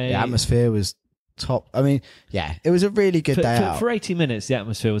was great. The atmosphere was top. I mean, it was a really good day out. For 80 minutes, the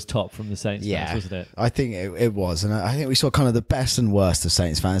atmosphere was top from the Saints fans, wasn't it? I think it was. And I think we saw kind of the best and worst of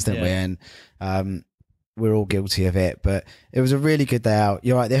Saints fans, didn't we? And we're all guilty of it. But it was a really good day out.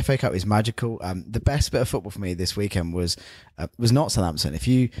 You're right, the FA Cup is magical. The best bit of football for me this weekend was not Southampton. If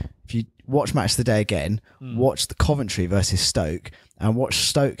you watch Match of the Day again, watch the Coventry versus Stoke, and watch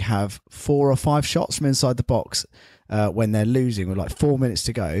Stoke have 4 or 5 shots from inside the box when they're losing with like 4 minutes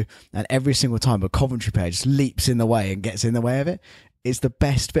to go, and every single time a Coventry player just leaps in the way and gets in the way of it. It's the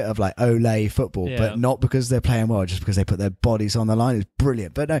best bit of like Ole football, but not because they're playing well, just because they put their bodies on the line. It's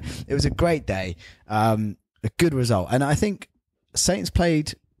brilliant. But no, it was a great day, a good result, and I think Saints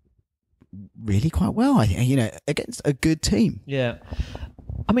played really quite well. I think against a good team. Yeah,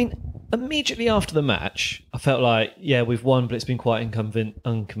 I mean, immediately after the match, I felt like we've won, but it's been quite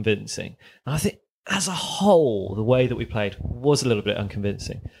unconvincing. And I think as a whole, the way that we played was a little bit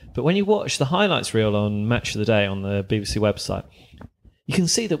unconvincing. But when you watch the highlights reel on Match of the Day on the BBC website, you can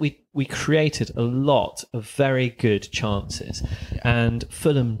see that we created a lot of very good chances, and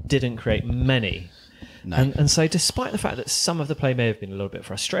Fulham didn't create many. No. And so despite the fact that some of the play may have been a little bit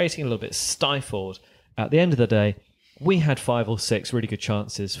frustrating, a little bit stifled, at the end of the day, we had 5 or 6 really good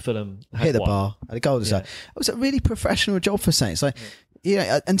chances. Fulham had hit the one. bar, had a goal to side. It was a really professional job for Saints. Like,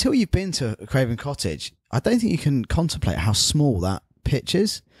 until you've been to Craven Cottage, I don't think you can contemplate how small that pitch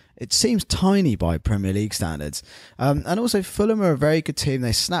is. It seems tiny by Premier League standards. And also, Fulham are a very good team.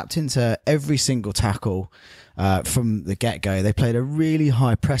 They snapped into every single tackle from the get-go. They played a really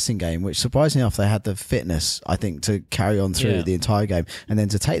high pressing game, which surprisingly enough, they had the fitness, I think, to carry on through the entire game and then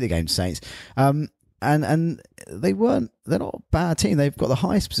to take the game to Saints. And they're not a bad team. They've got the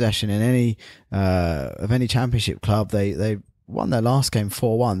highest possession in any of any championship club. They won their last game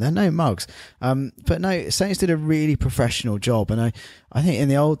 4-1. They're no mugs. But no, Saints did a really professional job. And I think in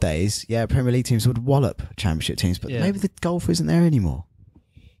the old days, Premier League teams would wallop championship teams, but maybe the golf isn't there anymore.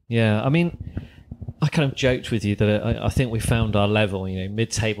 Yeah, I mean, I kind of joked with you that I think we found our level,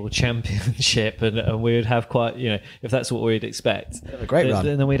 mid-table championship, and we would have quite, if that's what we'd expect, a great run.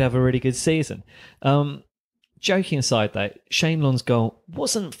 Then we'd have a really good season. Joking aside, though, Shane Long's goal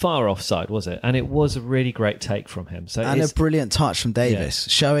wasn't far offside, was it? And it was a really great take from him. So and a brilliant touch from Davis,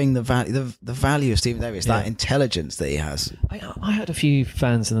 showing the value of Stephen Davis, that intelligence that he has. I heard a few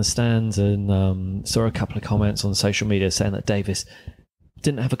fans in the stands and saw a couple of comments on social media saying that Davis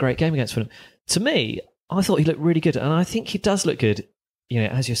didn't have a great game against Fulham. To me, I thought he looked really good, and I think he does look good.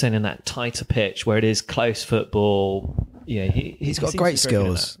 As you're saying, in that tighter pitch where it is close football. He's got great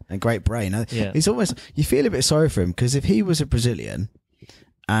skills and great brain. He's almost, you feel a bit sorry for him, because if he was a Brazilian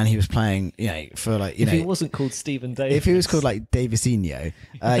and he was playing, for like, if he wasn't called Stephen Davis, if he was called like Davisinho,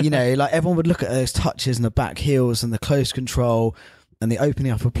 like everyone would look at those touches and the back heels and the close control and the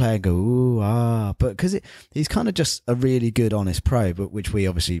opening up of play and go, ooh, ah. But because he's kind of just a really good, honest pro, but which we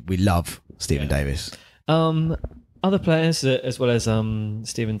love Stephen Davis. Other players, as well as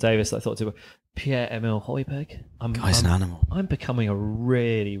Stephen Davis, I thought to Pierre-Emile Højbjerg. Guy's an animal. I'm becoming a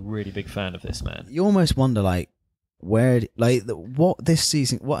really, really big fan of this man. You almost wonder, like, how this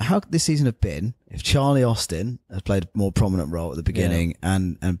season have been if Charlie Austin has played a more prominent role at the beginning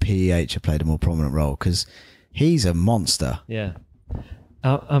and PEH have played a more prominent role, because he's a monster. Yeah.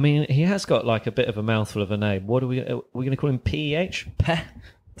 I mean, he has got like a bit of a mouthful of a name. What are we going to call him? PEH?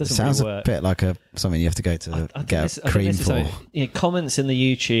 Doesn't sounds really work. A bit like something you have to go to get a cream for. Comments in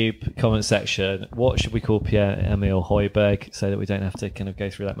the YouTube comment section. What should we call Pierre-Emile Højbjerg, so that we don't have to kind of go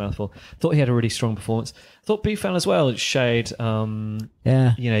through that mouthful? Thought he had a really strong performance. Thought Buffon as well showed.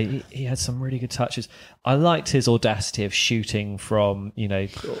 He had some really good touches. I liked his audacity of shooting from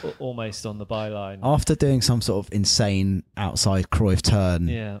almost on the byline after doing some sort of insane outside Cruyff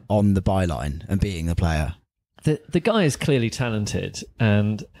turn on the byline and beating the player. The guy is clearly talented,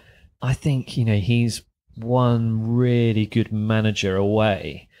 and I think he's one really good manager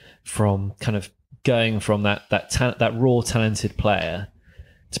away from kind of going from that raw talented player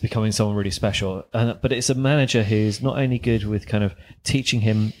to becoming someone really special. But it's a manager who's not only good with kind of teaching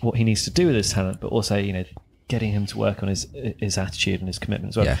him what he needs to do with his talent, but also getting him to work on his attitude and his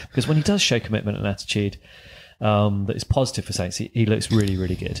commitment as well. Yeah. Because when he does show commitment and attitude that is positive for Saints, he looks really,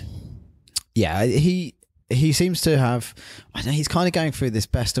 really good. Yeah, he seems to have, I don't know, he's kind of going through this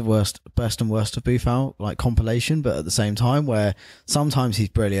best and worst of Buffon like compilation, but at the same time where sometimes he's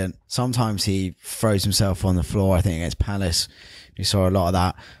brilliant, sometimes he throws himself on the floor. I think against Palace, you saw a lot of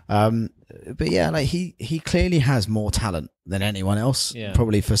that. But yeah, like he clearly has more talent than anyone else. Yeah.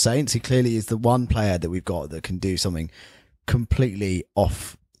 Probably for Saints, he clearly is the one player that we've got that can do something completely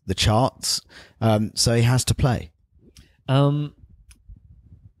off the charts. So he has to play.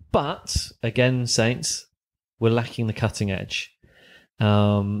 But again, Saints were lacking the cutting edge.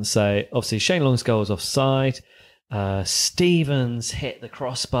 So obviously Shane Long's goal was offside. Stevens hit the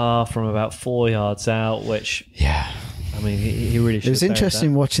crossbar from about 4 yards out, which I mean he really should. It was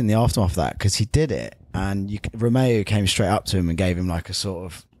interesting watching the aftermath of that because he did it, and Romeo came straight up to him and gave him like a sort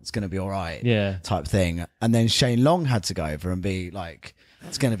of "it's going to be all right" type thing, and then Shane Long had to go over and be like,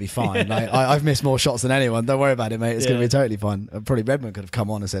 "It's going to be fine. Like I've missed more shots than anyone. Don't worry about it, mate. It's going to be totally fine." Probably Redmond could have come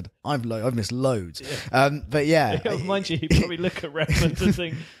on and said, "I've missed loads." But mind you, he'd probably look at Redmond and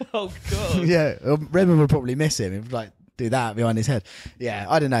think, "Oh God." Yeah, Redmond would probably miss him. He would like do that behind his head. Yeah,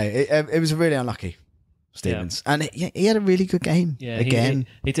 I don't know. It was really unlucky, Stevens, and he had a really good game. Yeah, again,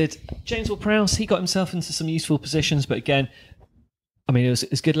 he did. James Ward-Prowse, he got himself into some useful positions, but again, I mean, it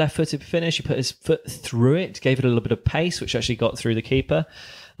was good left-footed finish. He put his foot through it, gave it a little bit of pace, which actually got through the keeper,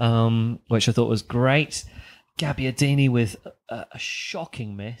 which I thought was great. Gabbiadini with a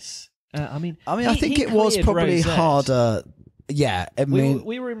shocking miss. I think it was probably harder. Yeah, I mean,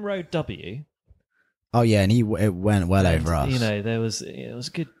 we were in road W. Oh yeah, and it went well over us. You know, it was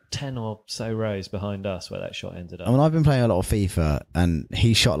a good 10 or so rows behind us where that shot ended up. I mean, I've been playing a lot of FIFA, and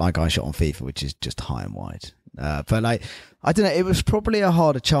he shot like I shot on FIFA, which is just high and wide. But like, I don't know, it was probably a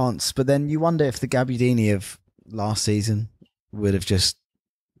harder chance. But then you wonder if the Gabbiadini of last season would have just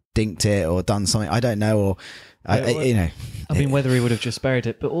dinked it or done something. I don't know, or I mean, whether he would have just buried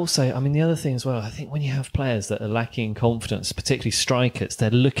it. But also, I mean, the other thing as well, I think when you have players that are lacking in confidence, particularly strikers, they're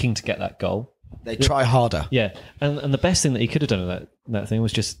looking to get that goal. They try harder. Yeah, and the best thing that he could have done with that thing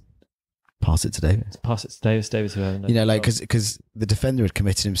was just pass it to Davis. Davis. Because the defender had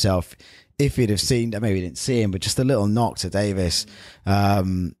committed himself. If he'd have seen, maybe he didn't see him, but just a little knock to Davis,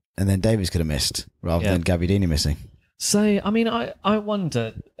 and then Davis could have missed rather than Gabbiadini missing. So, I mean, I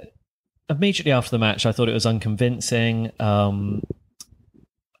wonder. Immediately after the match, I thought it was unconvincing.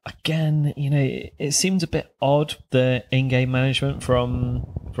 Again, you know, it seemed a bit odd, the in-game management from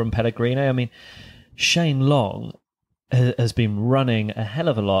Pellegrino. I mean, Shane Long has been running a hell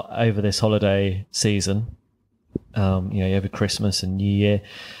of a lot over this holiday season. Over Christmas and New Year,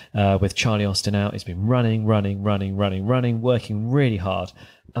 with Charlie Austin out, he's been running, working really hard.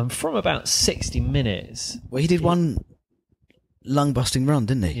 And from about 60 minutes... Well, he did one lung-busting run,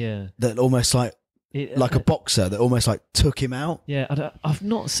 didn't he? Yeah. That almost like a boxer that almost like took him out. Yeah, I've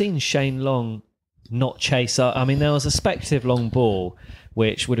not seen Shane Long not chase up. I mean, there was a speculative long ball,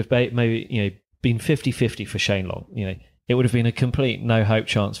 which would have maybe been 50-50 for Shane Long. You know, it would have been a complete no-hope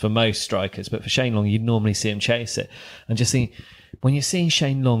chance for most strikers, but for Shane Long, you'd normally see him chase it. And just think, when you're seeing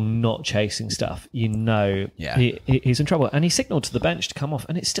Shane Long not chasing stuff, you know he's in trouble. And he signalled to the bench to come off,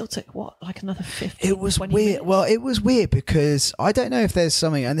 and it still took, like another 15 It was weird. Minutes? Well, it was weird because I don't know if there's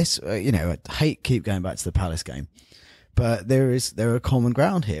something, and this, I keep going back to the Palace game, but there are common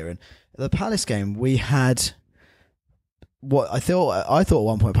ground here. And the Palace game, we had what I thought at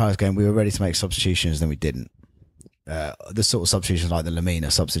one point, Palace game, we were ready to make substitutions, then we didn't. The sort of substitutions like the Lamina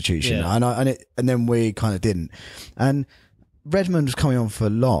substitution, and then we kind of didn't. And Redmond was coming on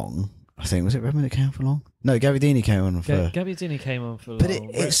for Long. I think, was it Redmond that came on for Long? No, Gabbiadini came on for... Gabbiadini came on for Long. But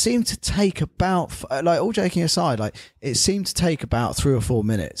it seemed to take about, like, all joking aside, like, it seemed to take about 3 or 4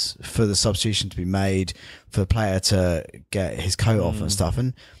 minutes for the substitution to be made, for the player to get his coat off and stuff.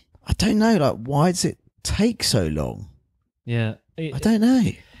 And I don't know, like, why does it take so long? Yeah. I don't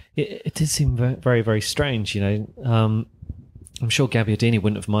know. It did seem very, very, very strange, you know. I'm sure Gabbiadini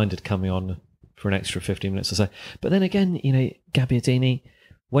wouldn't have minded coming on for an extra 15 minutes or so. But then again, you know, Gabbiadini,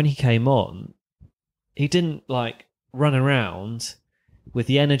 when he came on, he didn't like run around with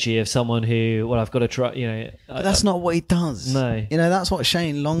the energy of someone who, well, I've got to try, you know. But that's not what he does. No. You know, that's what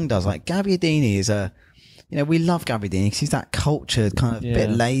Shane Long does. Like, Gabbiadini is we love Gabbiadini because he's that cultured, kind of bit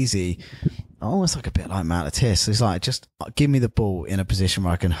lazy, almost like a bit like Malatis. It's like, just give me the ball in a position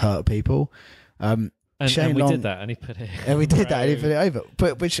where I can hurt people. And we did that, and he put it. And we did that, and he put it over.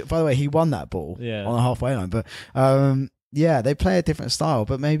 But which, by the way, he won that ball on the halfway line. But they play a different style.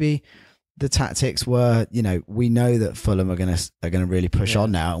 But maybe the tactics were, you know, we know that Fulham are gonna really push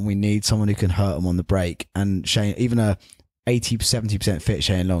on now, and we need someone who can hurt them on the break. And Shane, even a 80-70% fit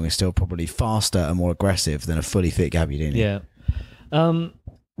Shane Long is still probably faster and more aggressive than a fully fit Gabbiadini. Yeah.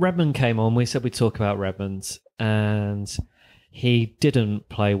 Redmond came on. We said we'd talk about Redmond, and he didn't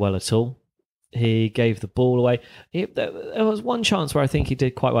play well at all. He gave the ball away. There was one chance where I think he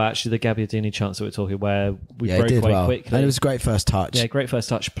did quite well. Actually, the Gabbiadini chance that we're talking, where we broke away quickly. And it was a great first touch. Yeah, great first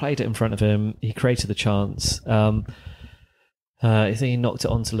touch. Played it in front of him. He created the chance. I think he knocked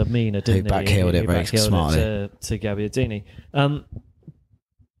it onto Lamina, didn't he? Backheeled it very smartly to Gabbiadini.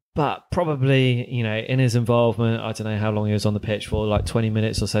 But probably, in his involvement, I don't know how long he was on the pitch for, like 20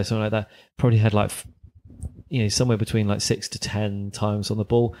 minutes or so, something like that. Probably had somewhere between like 6 to 10 times on the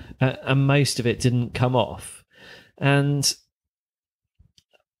ball, and most of it didn't come off. And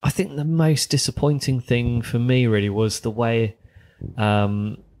I think the most disappointing thing for me really was the way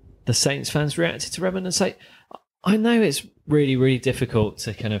the Saints fans reacted to Redmond. And say, I know it's really, really difficult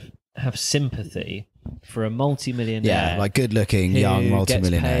to kind of have sympathy for a multi-millionaire, like good-looking young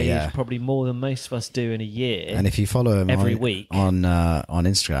multi-millionaire, gets paid probably more than most of us do in a year. And if you follow him every week on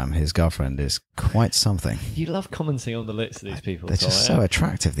Instagram, his girlfriend is quite something. You love commenting on the looks of these people. They're just so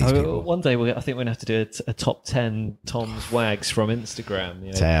attractive. These people. One day, I think we're going to have to do a top 10 Tom's Wags from Instagram.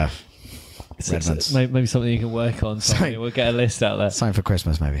 Maybe something you can work on. We'll get a list out there. Something for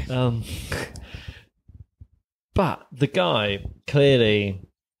Christmas, maybe. But the guy clearly.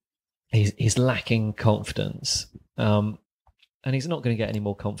 He's lacking confidence, and he's not going to get any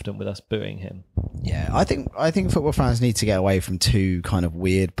more confident with us booing him. Yeah, I think football fans need to get away from two kind of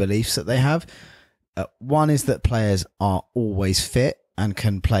weird beliefs that they have. One is that players are always fit and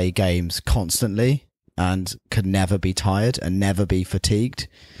can play games constantly and can never be tired and never be fatigued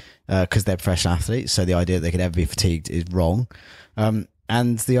because they're professional athletes. So the idea that they could ever be fatigued is wrong, and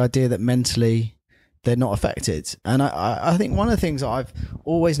the idea that mentally they're not affected. And I think one of the things that I've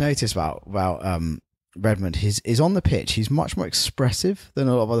always noticed about Redmond is on the pitch, he's much more expressive than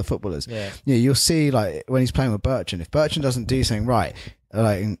a lot of other footballers. Yeah. You'll see like when he's playing with Bertrand, if Bertrand doesn't do something right,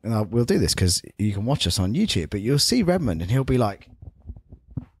 we'll do this because you can watch us on YouTube, but you'll see Redmond and he'll be like,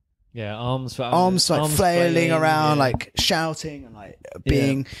 arms flailing around, like shouting and like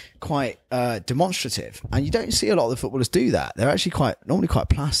being quite demonstrative. And you don't see a lot of the footballers do that. They're actually normally quite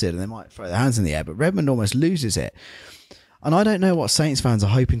placid and they might throw their hands in the air, but Redmond almost loses it. And I don't know what Saints fans are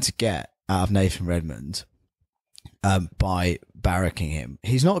hoping to get out of Nathan Redmond by barracking him.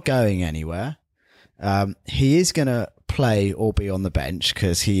 He's not going anywhere. He is going to play or be on the bench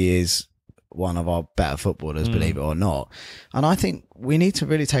because he is one of our better footballers, believe it or not. And I think we need to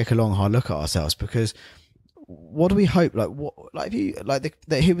really take a long, hard look at ourselves because what do we hope?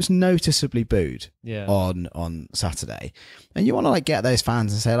 That he was noticeably booed on Saturday, and you want to get those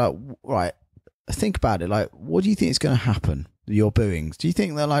fans and say right, think about it. What do you think is going to happen? Your booings. Do you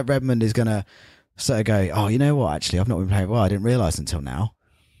think that Redmond is going to sort of go, oh, you know what? Actually, I've not been playing well. I didn't realise until now.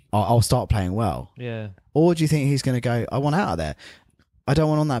 I'll start playing well. Yeah. Or do you think he's going to go, I want out of there. I don't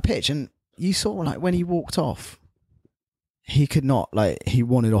want on that pitch. And you saw when he walked off, he could not, he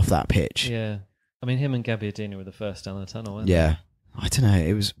wanted off that pitch. Yeah. I mean, him and Gabbiadini were the first down the tunnel, weren't they? I don't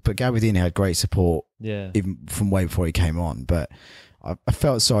know. But Gabbiadini had great support even from way before he came on. But I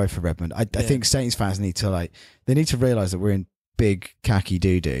felt sorry for Redmond. I think Saints fans need to, they need to realise that we're in big khaki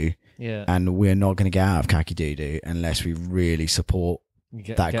doo-doo. Yeah. And we're not going to get out of khaki doo-doo unless we really support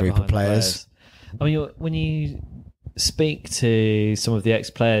that group of players. I mean, when you speak to some of the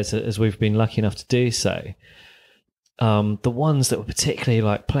ex-players, as we've been lucky enough to do so, the ones that were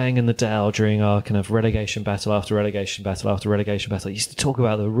particularly playing in the Dale during our kind of relegation battle after relegation battle after relegation battle, used to talk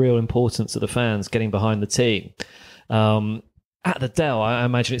about the real importance of the fans getting behind the team. At the Dale, I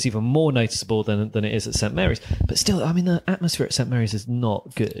imagine it's even more noticeable than it is at St Mary's. But still, I mean, the atmosphere at St Mary's is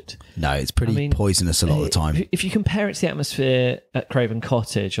not good. No, it's pretty poisonous a lot of the time. If you compare it to the atmosphere at Craven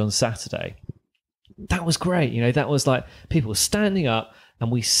Cottage on Saturday, that was great. That was people were standing up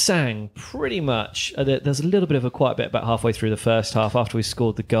and we sang pretty much. There's a little bit of a quiet bit about halfway through the first half after we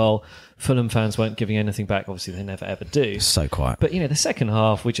scored the goal. Fulham fans weren't giving anything back. Obviously, they never ever do. So quiet. But, the second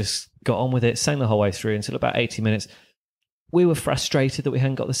half, we just got on with it, sang the whole way through until about 80 minutes. We were frustrated that we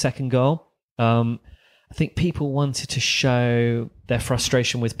hadn't got the second goal. I think people wanted to show their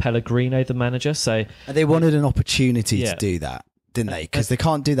frustration with Pellegrino, the manager. So they wanted an opportunity to do that, didn't they? Because they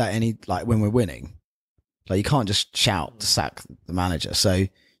can't do that when we're winning. You can't just shout to sack the manager. So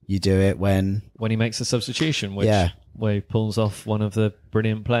you do it when he makes a substitution, where he pulls off one of the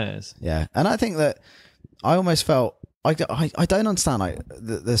brilliant players. Yeah, and I think that I almost felt. I don't understand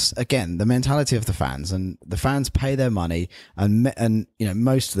this again, the mentality of the fans, and the fans pay their money and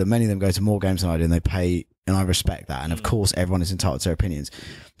most of them, many of them go to more games than I do and they pay, and I respect that. And of course everyone is entitled to their opinions,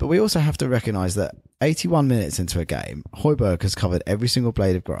 but we also have to recognise that 81 minutes into a game, Højbjerg has covered every single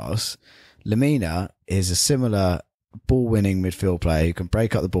blade of grass. Lamina is a similar ball-winning midfield player who can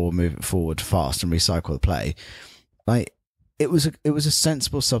break up the ball, move it forward fast, and recycle the play. Like it was a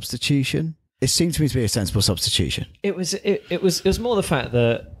sensible substitution. It seemed to me to be a sensible substitution. It was more the fact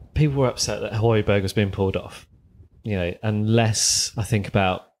that people were upset that Højbjerg was being pulled off, and less I think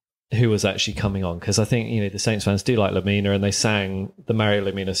about who was actually coming on, because I think the Saints fans do like Lamina, and they sang the Mario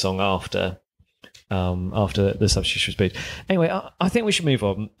Lamina song after the substitution was made. Anyway, I think we should move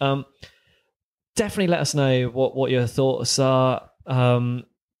on. Definitely let us know what your thoughts are.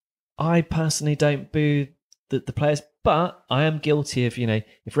 I personally don't boo the players, but I am guilty of,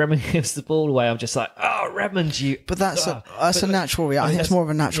 if Redmond gives the ball away, I'm just like, oh, Redmond, you. But that's a natural reaction. I think it's more of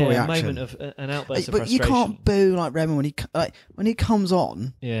a natural reaction. A moment of an outburst of but frustration. You can't boo like Redmond when he comes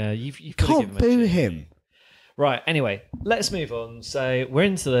on. Yeah, you can't boo him. Right. Anyway, let's move on. So we're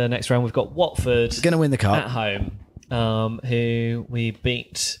into the next round. We've got Watford going to win the cup at home, who we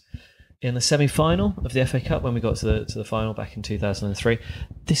beat in the semi-final of the FA Cup when we got to the final back in 2003.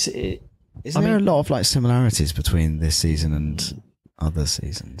 Isn't there a lot of similarities between this season and other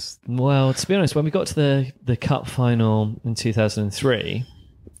seasons? Well, to be honest, when we got to the cup final in 2003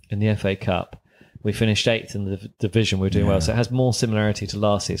 in the FA Cup, we finished 8th in the division. We were doing well, so it has more similarity to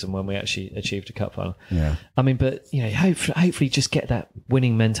last season when we actually achieved a cup final. Yeah, but hopefully just get that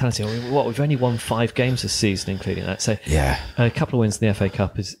winning mentality. We've only won 5 games this season, including that. So a couple of wins in the FA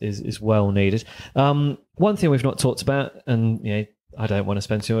Cup is well needed. One thing we've not talked about, and I don't want to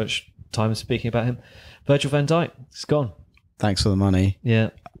spend too much time speaking about him. Virgil Van Dijk, it's gone. Thanks for the money.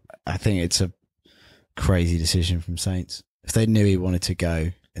 Yeah, I think it's a crazy decision from Saints. If they knew he wanted to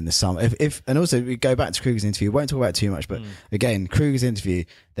go in the summer, and also we go back to Kreuger's interview. We won't talk about it too much, but again, Kreuger's interview,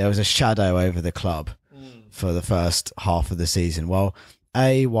 there was a shadow over the club for the first half of the season. Well,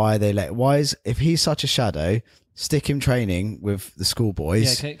 if he's such a shadow, stick him training with the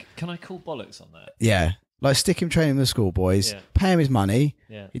schoolboys. Yeah, can I call bollocks on that? Yeah. Stick him training with the schoolboys, pay him his money.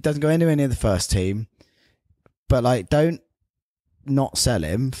 Yeah. He doesn't go anywhere near the first team. But, don't not sell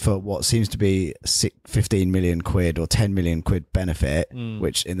him for what seems to be 15 million quid or 10 million quid benefit,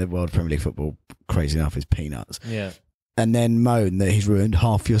 which in the world of Premier League football, crazy enough, is peanuts. Yeah. And then moan that he's ruined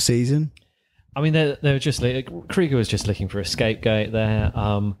half your season. I mean, they were just Kreuger was just looking for a scapegoat there.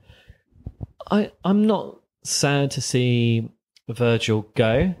 I'm not sad to see Virgil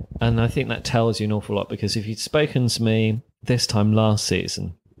go, and I think that tells you an awful lot, because if you'd spoken to me this time last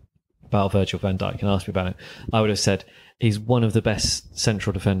season about Virgil van Dijk and asked me about it, I would have said he's one of the best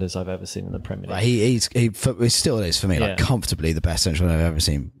central defenders I've ever seen in the Premier League. He still is for me comfortably the best central I've ever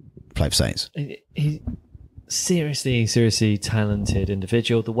seen play for Saints. He's seriously talented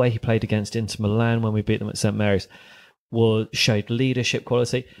individual. The way he played against Inter Milan when we beat them at St Mary's showed leadership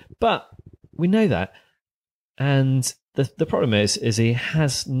quality, but we know that, and the problem is he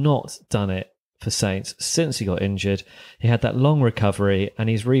has not done it for Saints since he got injured. He had that long recovery, and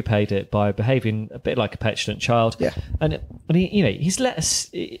he's repaid it by behaving a bit like a petulant child. Yeah, and he's let us,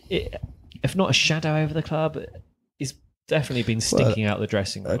 if not a shadow over the club, he's definitely been stinking out the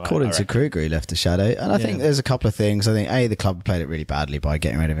dressing room. According to Kreuger, he left a shadow, and I think there's a couple of things. I think the club played it really badly by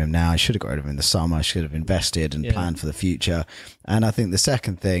getting rid of him now. I should have got rid of him in the summer. Should have invested and planned for the future. And I think the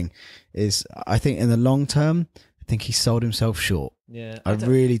second thing is, I think in the long term, I think he sold himself short. Yeah, I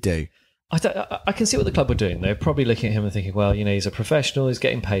really do. I can see what the club were doing. They're probably looking at him and thinking, well, he's a professional, he's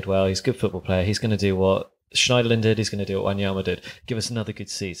getting paid well, he's a good football player, he's going to do what Schneiderlin did, he's going to do what Wanyama did, give us another good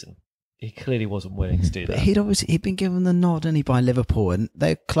season. He clearly wasn't willing to do that. But he'd been given the nod, and by Liverpool, and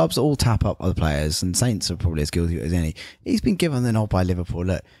their clubs all tap up other players, and Saints are probably as guilty as any. He's been given the nod by Liverpool.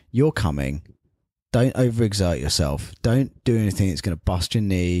 Look, you're coming. Don't overexert yourself. Don't do anything that's going to bust your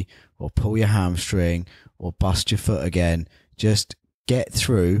knee or pull your hamstring or bust your foot again. Just get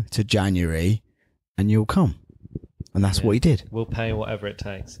through to January and you'll come. And that's what he did. We'll pay whatever it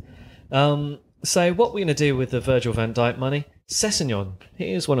takes. So what we're going to do with the Virgil van Dijk money, Sessegnon,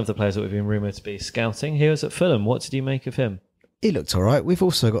 he is one of the players that we've been rumoured to be scouting. He was at Fulham. What did you make of him? He looked all right. We've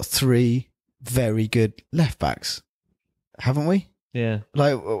also got 3 very good left backs, haven't we? Yeah.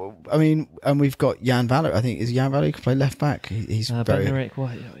 And we've got Jan Valer. I think is Jan Valer who can play left back. He's very.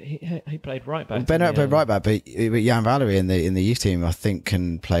 He played right back. Benerick played right back, but Jan Valery in the youth team, I think,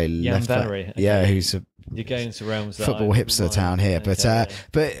 can play left back. Okay. Yeah, who's a you're going to realms that football hipster town here, but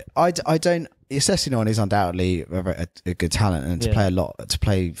I don't. Sessegnon is undoubtedly a good talent, and to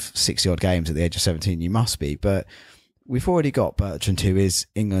play 60 odd games at the age of 17, you must be. But we've already got Bertrand, who is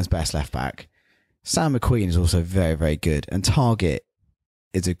England's best left back. Sam McQueen is also very, very good, and Target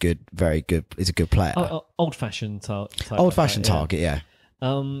is a good player. Old-fashioned type. Old-fashioned Target, yeah.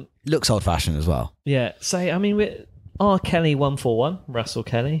 Looks old-fashioned as well. Yeah. So I mean, R. Kelly 141, Russell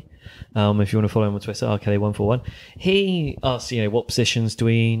Kelly. If you want to follow him on Twitter, RKelly141. He asks, what positions do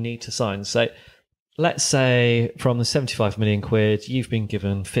we need to sign? So let's say from the 75 million quid, you've been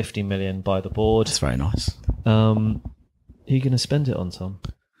given 50 million by the board. That's very nice. Who are you going to spend it on, Tom?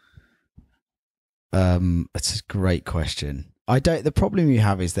 It's a great question. The problem you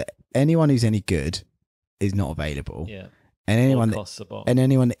have is that anyone who's any good is not available. Yeah. And anyone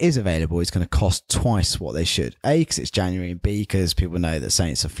that is available is going to cost twice what they should. A, because it's January, and B, because people know that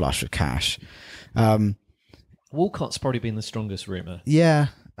Saints are flush with cash. Walcott's probably been the strongest rumour. Yeah,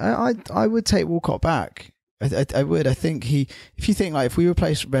 I would take Walcott back. I would. I think if you think if we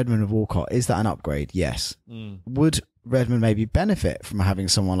replace Redmond with Walcott, is that an upgrade? Yes. Would Redmond maybe benefit from having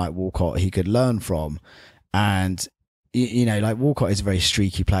someone like Walcott he could learn from? And, Walcott is a very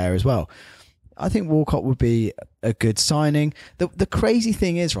streaky player as well. I think Walcott would be a good signing. The crazy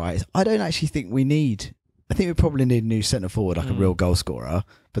thing is, right, I don't actually think I think we probably need a new centre forward, like a real goal scorer,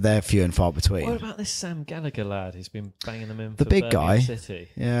 but they're few and far between. What about this Sam Gallagher lad who's been banging them in the for big Birmingham guy? City?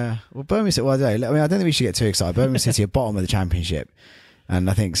 Yeah. Well, Birmingham City, I don't think we should get too excited. Birmingham City are bottom of the Championship. And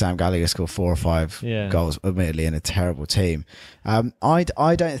I think Sam Gallagher scored 4 or 5 goals, admittedly, in a terrible team. I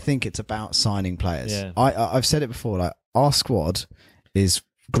don't think it's about signing players. Yeah. I've said it before, our squad is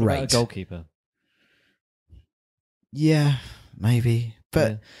great. What about a goalkeeper? Yeah, maybe.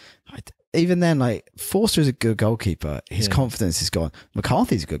 But even then, Forster is a good goalkeeper. His confidence is gone.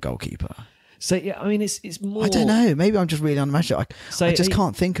 McCarthy's a good goalkeeper. So, it's more... I don't know. Maybe I'm just really unimaginable. I just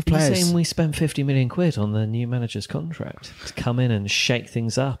can't think of players. You're saying we spent 50 million quid on the new manager's contract to come in and shake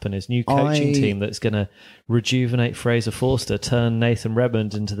things up, and his new coaching team that's going to rejuvenate Fraser Forster, turn Nathan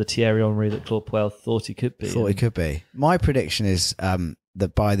Redmond into the Thierry Henry that Claude Puel thought he could be. My prediction is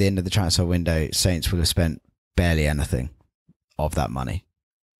that by the end of the transfer window, Saints will have spent barely anything of that money.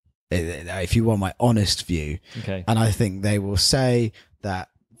 If you want my honest view. Okay. And I think they will say that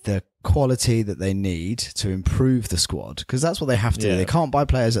the quality that they need to improve the squad, because that's what they have to do. They can't buy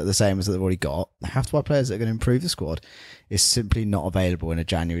players that are the same as they've already got. They have to buy players that are going to improve the squad. Is simply not available in a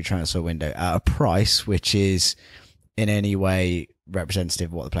January transfer window at a price which is in any way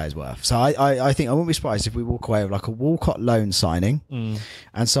representative of what the player's worth. So I think I wouldn't be surprised if we walk away with a Walcott loan signing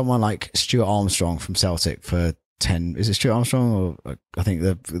and someone like Stuart Armstrong from Celtic for 10. Is it Stuart Armstrong, or I think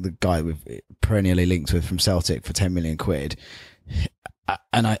the guy we've perennially linked with from Celtic for 10 million quid.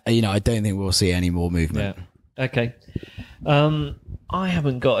 And I don't think we'll see any more movement. Yeah. Okay. I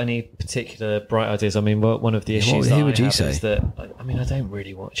haven't got any particular bright ideas. I mean, one of the issues that I have is that I don't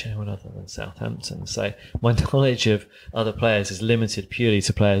really watch anyone other than Southampton. So my knowledge of other players is limited purely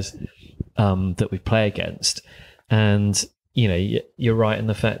to players that we play against. And you're right in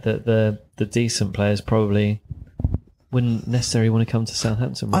the fact that the decent players probably wouldn't necessarily want to come to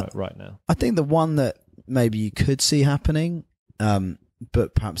Southampton right now. I think the one that maybe you could see happening,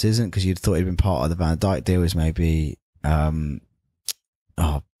 but perhaps isn't because you'd thought he'd been part of the Van Dijk deal, is maybe Twat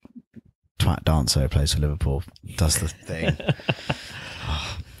Dancer, who plays for Liverpool, does the thing.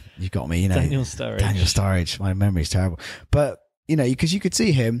 You got me, Daniel Sturridge. My memory's terrible. But, because you could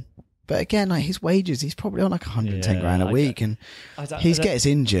see him, but again, his wages, he's probably on 110 grand a week, and he gets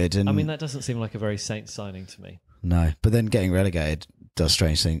injured. And that doesn't seem like a very Saints signing to me. No, but then getting relegated does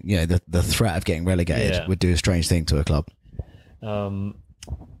strange thing. The threat of getting relegated would do a strange thing to a club. I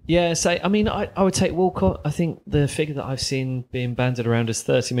would take Walcott. I think the figure that I've seen being banded around is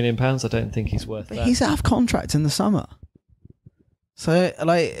 £30 million. I don't think he's worth that. He's out of contract in the summer. So,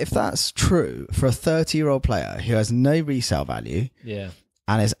 if that's true for a 30-year-old player who has no resale value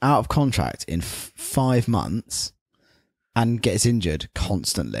and is out of contract in 5 months and gets injured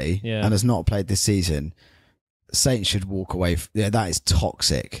constantly and has not played this season, Saints should walk away. That is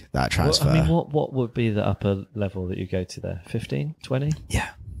toxic, that transfer. What would be the upper level that you go to there? 15, 20? Yeah,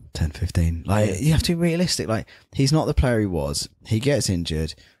 10, 15. You have to be realistic. He's not the player he was. He gets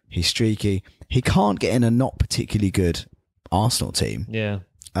injured. He's streaky. He can't get in a not particularly good Arsenal team. Yeah.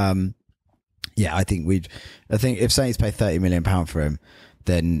 I think if Saints pay £30 million for him,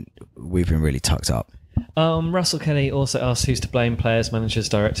 then we've been really tucked up. Russell Kelly also asked who's to blame: players, managers,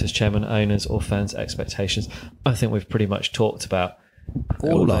 directors, chairman, owners, or fans' expectations. I think we've pretty much talked about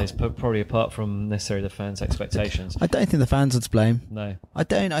all of those, but probably apart from necessarily the fans' expectations. I don't think the fans are to blame. No. I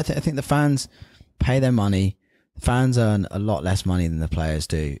don't. I think the fans pay their money. The fans earn a lot less money than the players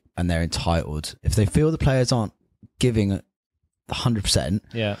do, and they're entitled. If they feel the players aren't giving 100%,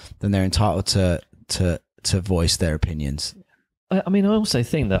 then they're entitled to voice their opinions. I also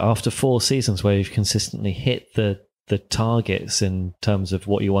think that after 4 seasons where you've consistently hit the targets in terms of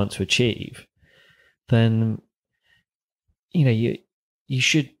what you want to achieve, then you you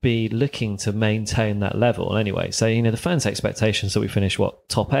should be looking to maintain that level anyway. So, the fans' expectations that we finish,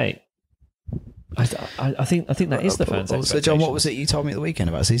 top 8? I think that is the fans' expectation. So, John, what was it you told me at the weekend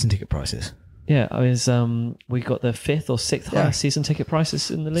about season ticket prices? Yeah, we got the 5th or 6th highest season ticket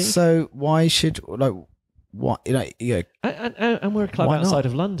prices in the league. So why should and we're a club outside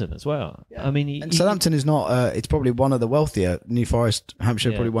of London as well. Yeah. I mean, Southampton is not. It's probably one of the wealthier. New Forest,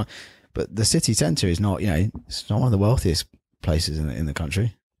 Hampshire, probably one, but the city centre is not. It's not one of the wealthiest places in the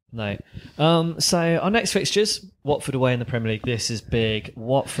country. No. So our next fixtures, Watford away in the Premier League. This is big.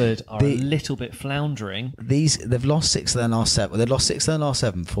 Watford are a little bit floundering. They've lost 6 of their last 7. Well, they lost 6 of their last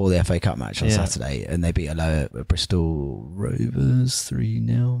 7 before the FA Cup match on Saturday, and they beat a lower Bristol Rovers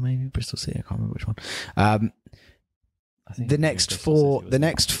 3-0, maybe Bristol City. I can't remember which one. I think the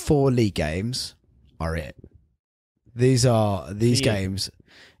next 4 league games are it. These games.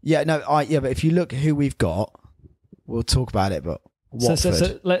 Yeah, no, but if you look at who we've got, we'll talk about it, but. Watford.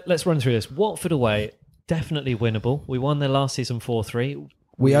 So let's run through this. Watford away, definitely winnable. We won their last season 4-3.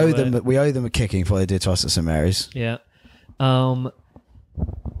 We owe them a kicking for what they did to us at St Mary's. Yeah. The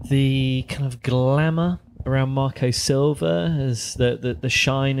kind of glamour around Marco Silva is the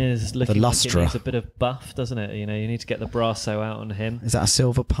shine is looking like it needs a bit of buff, doesn't it? You need to get the Brasso out on him. Is that a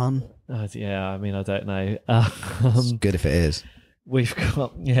Silva pun? Yeah, I mean, I don't know. It's good if it is. We've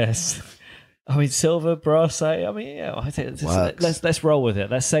got Silva, Brasso. I mean, I think let's roll with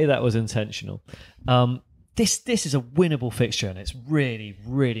it. Let's say that was intentional. This is a winnable fixture, and it's really,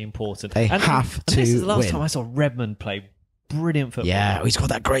 really important. They have to. This is the last win. time I saw Redmond play brilliant football. Yeah, he's got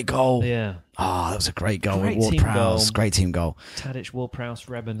that great goal. Yeah. Oh, that was a great goal. Great Ward-Prowse, great team goal. Tadic, Ward-Prowse,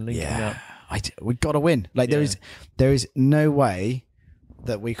 Redmond linking up. We've got to win. There is no way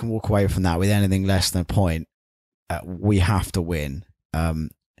that we can walk away from that with anything less than a point. We have to win.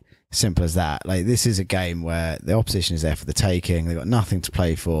 Simple as that. This is a game where the opposition is there for the taking. They've got nothing to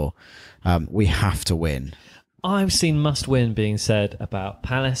play for. We have to win. I've seen must win being said about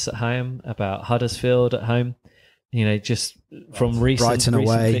Palace at home, about Huddersfield at home. Just from recent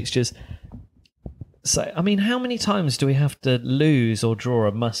fixtures. So, I mean, how many times do we have to lose or draw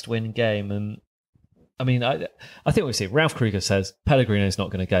a must-win game? And I mean, I think we've seen. Ralph Kreuger says Pellegrino is not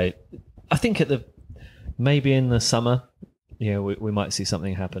going to go. I think maybe in the summer. We might see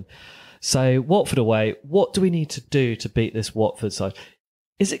something happen. So Watford away, what do we need to do to beat this Watford side?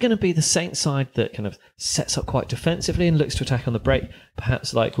 Is it going to be the Saints side that kind of sets up quite defensively and looks to attack on the break,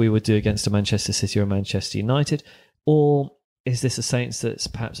 perhaps like we would do against a Manchester City or Manchester United? Or is this a Saints that's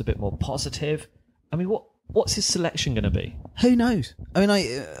perhaps a bit more positive? I mean, what's his selection going to be? Who knows? I mean,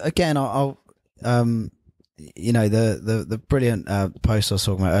 I'll the brilliant post I was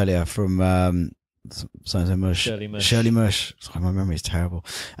talking about earlier from Shirley Mush. Sorry, my memory is terrible.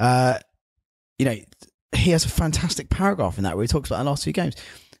 He has a fantastic paragraph in that where he talks about the last 2 games.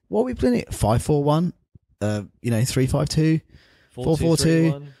 What are we playing? 5-4-1, 3-5-2,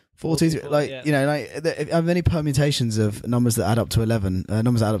 4-4-2, 4-2. How many permutations of numbers that add up to 11,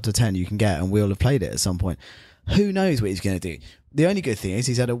 numbers that add up to 10 you can get, and we all have played it at some point. Who knows what he's going to do? The only good thing is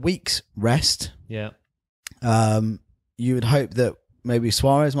he's had a week's rest. Yeah. You would hope that maybe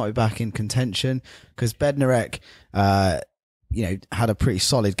Suarez might be back in contention because Bednarek, had a pretty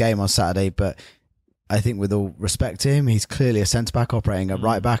solid game on Saturday. But I think with all respect to him, he's clearly a centre-back operating at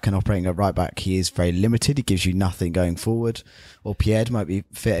right-back, and operating at right-back, he is very limited. He gives you nothing going forward. Or Pierre might be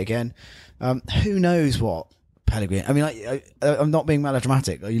fit again. Who knows what Pellegrino... I mean, I'm not being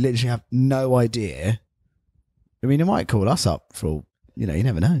melodramatic. You literally have no idea. I mean, he might call us up for all... you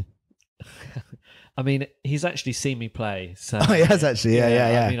never know. I mean, he's actually seen me play. So he has actually,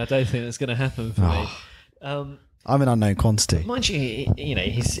 yeah. I mean, I don't think that's going to happen for me. I'm an unknown quantity. Mind you,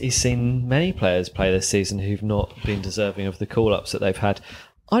 he's seen many players play this season who've not been deserving of the call-ups that they've had.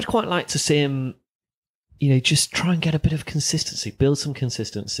 I'd quite like to see him, just try and get a bit of consistency, build some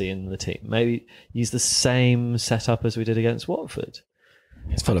consistency in the team. Maybe use the same setup as we did against Watford.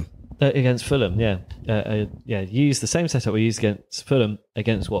 It's Fulham. Against Fulham, yeah. Use the same setup we used against Fulham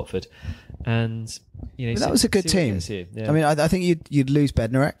against Watford. And that was a good team. Yeah. I mean, I think you'd lose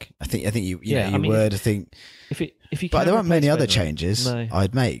Bednarek. I think you would. I think if you but there aren't many other Bednarek, changes no.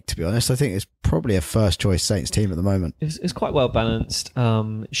 I'd make. To be honest, I think it's probably a first choice Saints team at the moment. It's quite well balanced.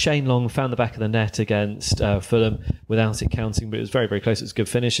 Shane Long found the back of the net against Fulham without it counting, but it was very, very close. It was a good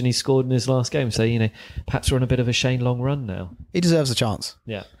finish, and he scored in his last game. So perhaps we're on a bit of a Shane Long run now. He deserves a chance.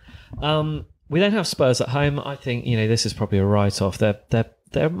 Yeah. We don't have Spurs at home. I think this is probably a write-off.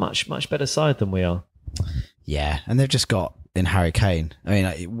 They're a much, much better side than we are. Yeah, and they've just got in Harry Kane. I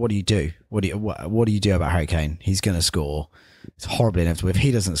mean, what do you do? What do you do about Harry Kane? He's going to score. It's horribly inevitable. If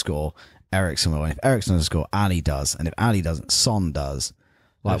he doesn't score, Eriksen will. And if Eriksen doesn't score, Ali does. And if Ali doesn't, Son does.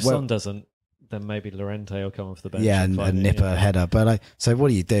 Like, if Son doesn't, then maybe Llorente will come off the bench. Yeah, and nip a header. But so what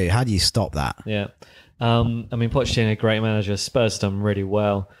do you do? How do you stop that? Yeah. I mean, Pochettino, a great manager. Spurs done really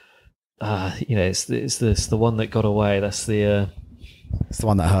well. It's the one that got away. That's the... it's the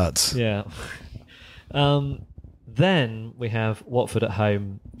one that hurts. Yeah. Then we have Watford at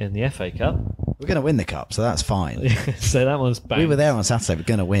home in the FA Cup. We're going to win the cup, so that's fine. So that one's bang. We were there on Saturday. We're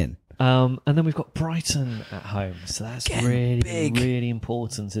going to win. And then we've got Brighton at home. So that's really, big, really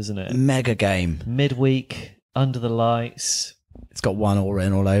important, isn't it? Mega game. Midweek, under the lights. It's got 1-1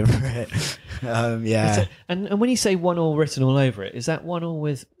 written all over it. Yeah. And when you say 1-1 written all over it, is that 1-1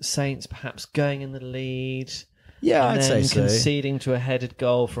 with Saints perhaps going in the lead? Yeah, and I'd say so. Conceding to a headed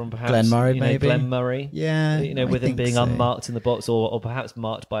goal from perhaps Glenn Murray, maybe. Glenn Murray. Yeah, with him being unmarked in the box, or perhaps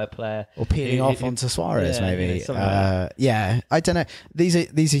marked by a player, or peeling off onto Suarez, maybe. Like yeah, I don't know. These are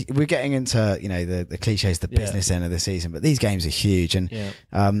we're getting into the cliches, the business end of the season, but these games are huge, and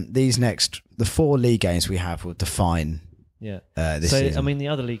the 4 league games we have will define. Yeah. This season. I mean, the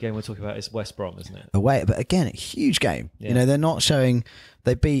other league game we're talking about is West Brom, isn't it? Away, but again, a huge game. Yeah. They're not showing.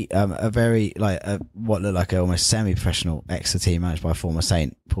 They beat a very what looked like an almost semi-professional Exeter team managed by former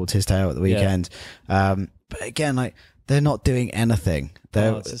Saint Paul Tisdale at the weekend. But again, they're not doing anything.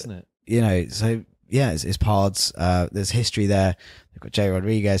 Pards, isn't it? So yeah, it's Pards. There's history there. They've got Jay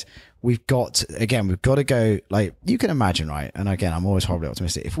Rodriguez. We've got to go. Like, you can imagine, right? And again, I'm always horribly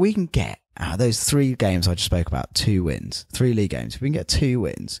optimistic. If we can get out of those 3 games I just spoke about, 2 wins, 3 league games. If we can get 2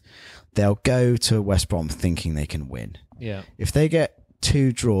 wins, they'll go to West Brom thinking they can win. Yeah. If they get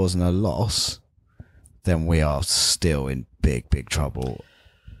 2 draws and a loss, then we are still in big, big trouble.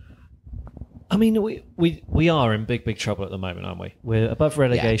 I mean, we are in big, big trouble at the moment, aren't we? We're above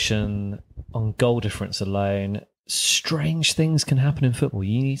relegation on goal difference alone. Strange things can happen in football.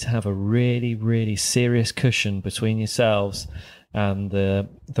 You need to have a really, really serious cushion between yourselves and the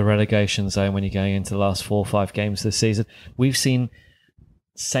relegation zone when you're going into the last 4 or 5 games this season. We've seen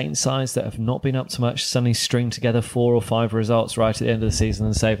Saint sides that have not been up to much suddenly string together 4 or 5 results right at the end of the season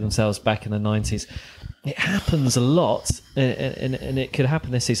and save themselves back in the 90s. It happens a lot, and it could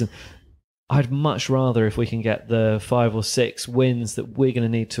happen this season. I'd much rather if we can get the 5 or 6 wins that we're going to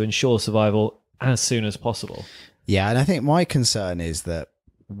need to ensure survival as soon as possible. Yeah, and I think my concern is that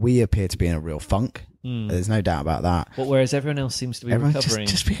we appear to be in a real funk. There's no doubt about that. But whereas everyone else seems to be recovering.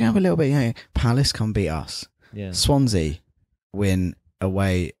 Just picking up a little bit. Palace come beat us. Yeah. Swansea win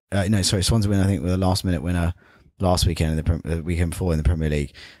away. Swansea win, I think, with a last-minute winner last weekend, the weekend before in the Premier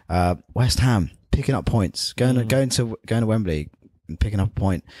League. West Ham picking up points, going to Wembley and picking up a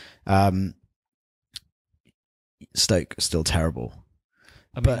point. Stoke still terrible.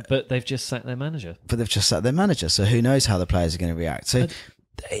 But they've just sacked their manager. So who knows how the players are going to react? So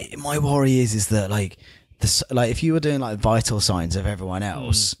my worry is that if you were doing vital signs of everyone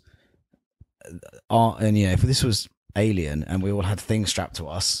else, if this was alien and we all had things strapped to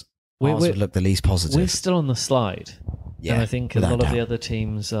us, ours would look the least positive. We're still on the slide. Yeah, and I think a lot of the other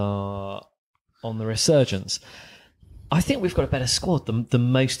teams are on the resurgence. I think we've got a better squad than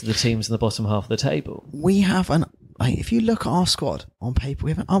most of the teams in the bottom half of the table. We have if you look at our squad on paper,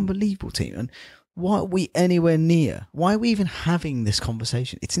 we have an unbelievable team. And why are we anywhere near? Why are we even having this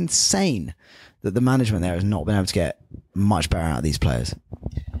conversation? It's insane that the management there has not been able to get much better out of these players.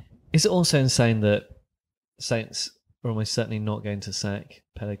 Is it also insane that Saints are almost certainly not going to sack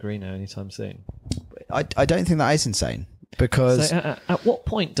Pellegrino anytime soon? I don't think that is insane, because... So at what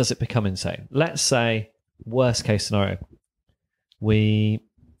point does it become insane? Let's say, worst case scenario, we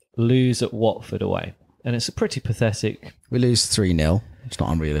lose at Watford away. And it's a pretty pathetic... We lose 3-0. It's not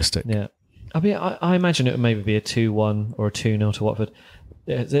unrealistic. Yeah. I mean, I imagine it would maybe be a 2-1 or a 2-0 to Watford.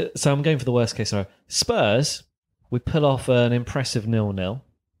 So I'm going for the worst case scenario. Spurs, we pull off an impressive 0-0.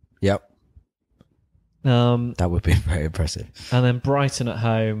 Yep. That would be very impressive. And then Brighton at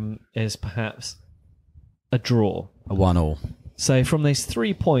home is perhaps a draw. A 1-1. So from these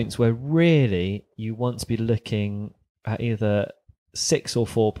 3 points where really you want to be looking at either 6 or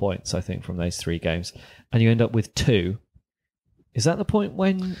 4 points, I think, from those 3 games, and you end up with 2, is that the point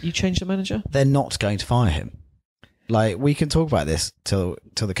when you change the manager? They're not going to fire him. We can talk about this till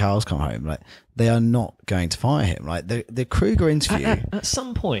the cows come home. They are not going to fire him. The Kreuger interview... At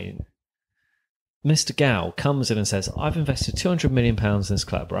some point, Mr. Gow comes in and says, I've invested £200 million in this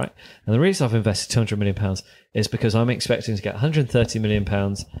club, right? And the reason I've invested £200 million is because I'm expecting to get £130 million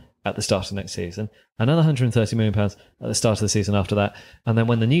at the start of next season, another £130 million at the start of the season after that, and then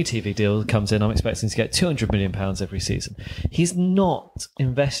when the new TV deal comes in, I'm expecting to get £200 million every season. He's not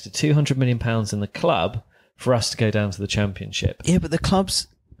invested £200 million in the club for us to go down to the Championship. Yeah, but the club's...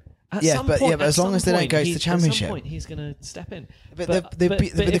 At Yeah, some but point, yeah, but as long as they don't go to the Championship, at some point he's going to step in. But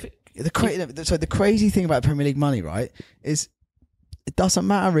the crazy thing about Premier League money, right, is it doesn't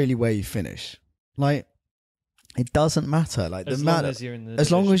matter really where you finish. Like, it doesn't matter. Like, as long as you're in the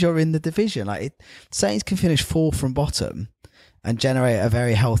as long as you're in the division, like Saints can finish fourth from bottom and generate a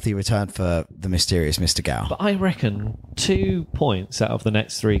very healthy return for the mysterious Mr. Gow. But I reckon 2 points out of the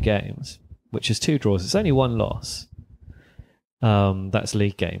next 3 games, which is 2 draws. It's only 1 loss. That's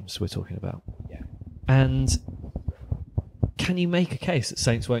league games we're talking about. Yeah. And can you make a case that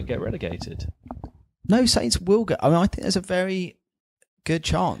Saints won't get relegated? No, Saints will get. I mean, I think there's a very good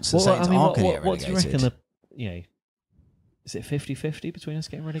chance that Saints aren't going to get relegated. What do you reckon? Is it 50-50 between us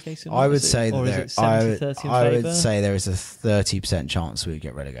getting relegated? I would say or that is it 70-30 in I favour? would say there is a 30% chance we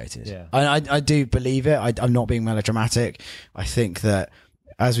get relegated. Yeah. I do believe it. I'm not being melodramatic. I think that,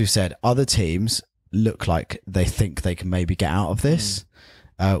 as we've said, other teams look like they think they can maybe get out of this.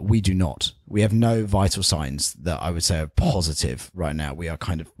 We do not. We have no vital signs that I would say are positive right now.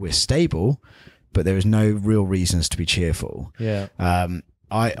 We're stable, but there is no real reasons to be cheerful. Yeah.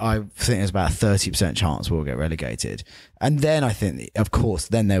 I think there's about a 30% chance we'll get relegated. And then I think, of course,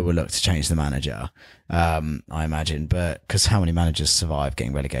 then they will look to change the manager, I imagine. But because how many managers survive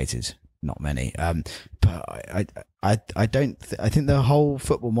getting relegated? Not many. But I think the whole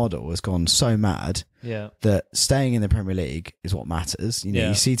football model has gone so mad that staying in the Premier League is what matters.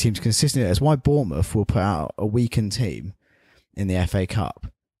 You see teams consistently. That's why Bournemouth will put out a weakened team in the FA Cup.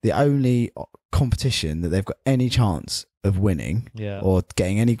 The only competition that they've got any chance of winning or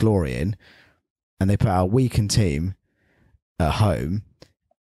getting any glory in, and they put out a weakened team at home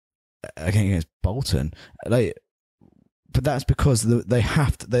against Bolton. But that's because they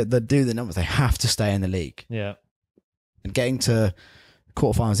have to. They do the numbers. They have to stay in the league. Yeah, and getting to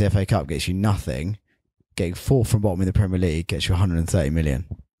quarterfinals of the FA Cup gets you nothing. Getting fourth from bottom in the Premier League gets you 130 million.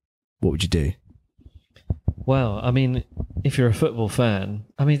 What would you do? Well, I mean, if you're a football fan,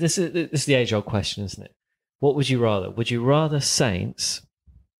 I mean, this is the age-old question, isn't it? What would you rather? Would you rather Saints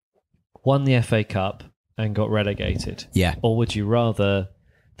won the FA Cup and got relegated? Yeah. Or would you rather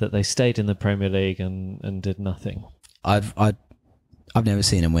that they stayed in the Premier League and did nothing? I've never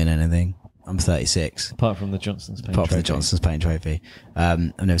seen them win anything. I'm 36. Apart from the Johnson's Paint Trophy.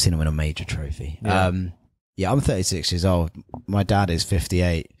 I've never seen them win a major trophy. Yeah. I'm 36 years old. My dad is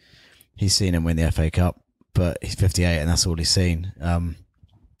 58. He's seen him win the FA Cup, but he's 58 and that's all he's seen.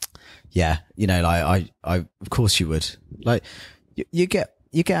 Yeah, like I of course you would. Like you get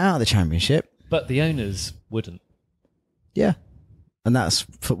out of the Championship, but the owners wouldn't. Yeah, and that's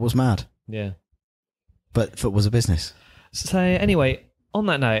football's mad. Yeah, but football's a business. So anyway, on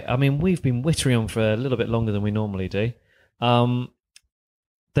that note, I mean, we've been wittering on for a little bit longer than we normally do.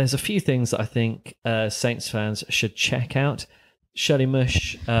 There's a few things that I think Saints fans should check out. Shirley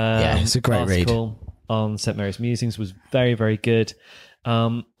Mush, it's a great read on St Mary's Musings was very, very good.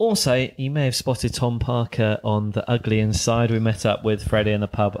 Also, you may have spotted Tom Parker on The Ugly Inside. We met up with Freddie in the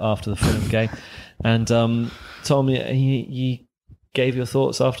pub after the Fulham game. And Tom, you gave your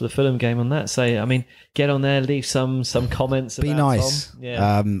thoughts after the Fulham game on that. So, I mean, get on there, leave some comments. Be nice. Tom.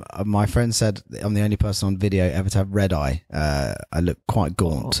 Yeah. My friend said I'm the only person on video ever to have red eye. I look quite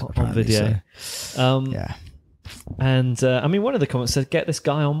gaunt on video. So, yeah. And I mean, one of the comments said, "Get this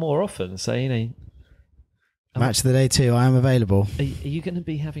guy on more often." So Match of the day too. I am available. Are you going to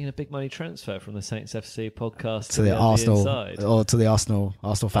be having a big money transfer from the Saints FC podcast to the Arsenal Inside? Or to the Arsenal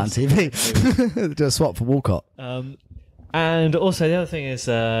fan TV? Do a swap for Walcott. And also the other thing is,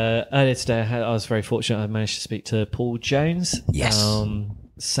 earlier today I was very fortunate. I managed to speak to Paul Jones. Yes.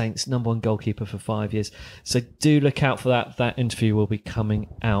 Saints #1 goalkeeper for 5 years. So do look out for that. That interview will be coming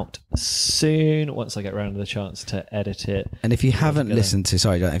out soon once I get around to the chance to edit it. And if you haven't listened to,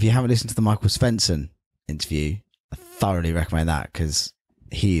 if you haven't listened to the Michael Svensson interview, I thoroughly recommend that because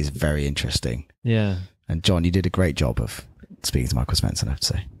he is very interesting. Yeah. And John, you did a great job of speaking to Michael Svensson, I have to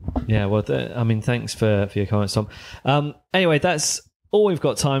say. Yeah, well, I mean, thanks for your comments, Tom. Anyway, that's all we've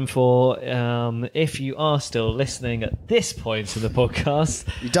got time for. If you are still listening at this point in the podcast,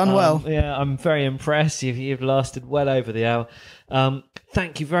 you've done well. Yeah, I'm very impressed. You've lasted well over the hour.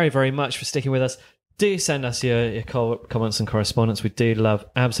 Thank you very, very much for sticking with us. Do send us your comments and correspondence. We do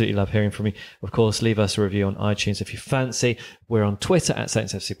absolutely love hearing from you. Of course, leave us a review on iTunes if you fancy. We're on Twitter at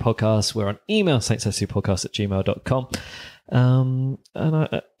SaintsFC Podcast. We're on email, saintsfcpodcast@gmail.com. And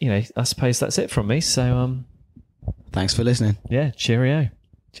I suppose that's it from me. So, thanks for listening. Yeah, cheerio.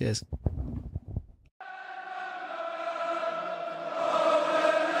 Cheers.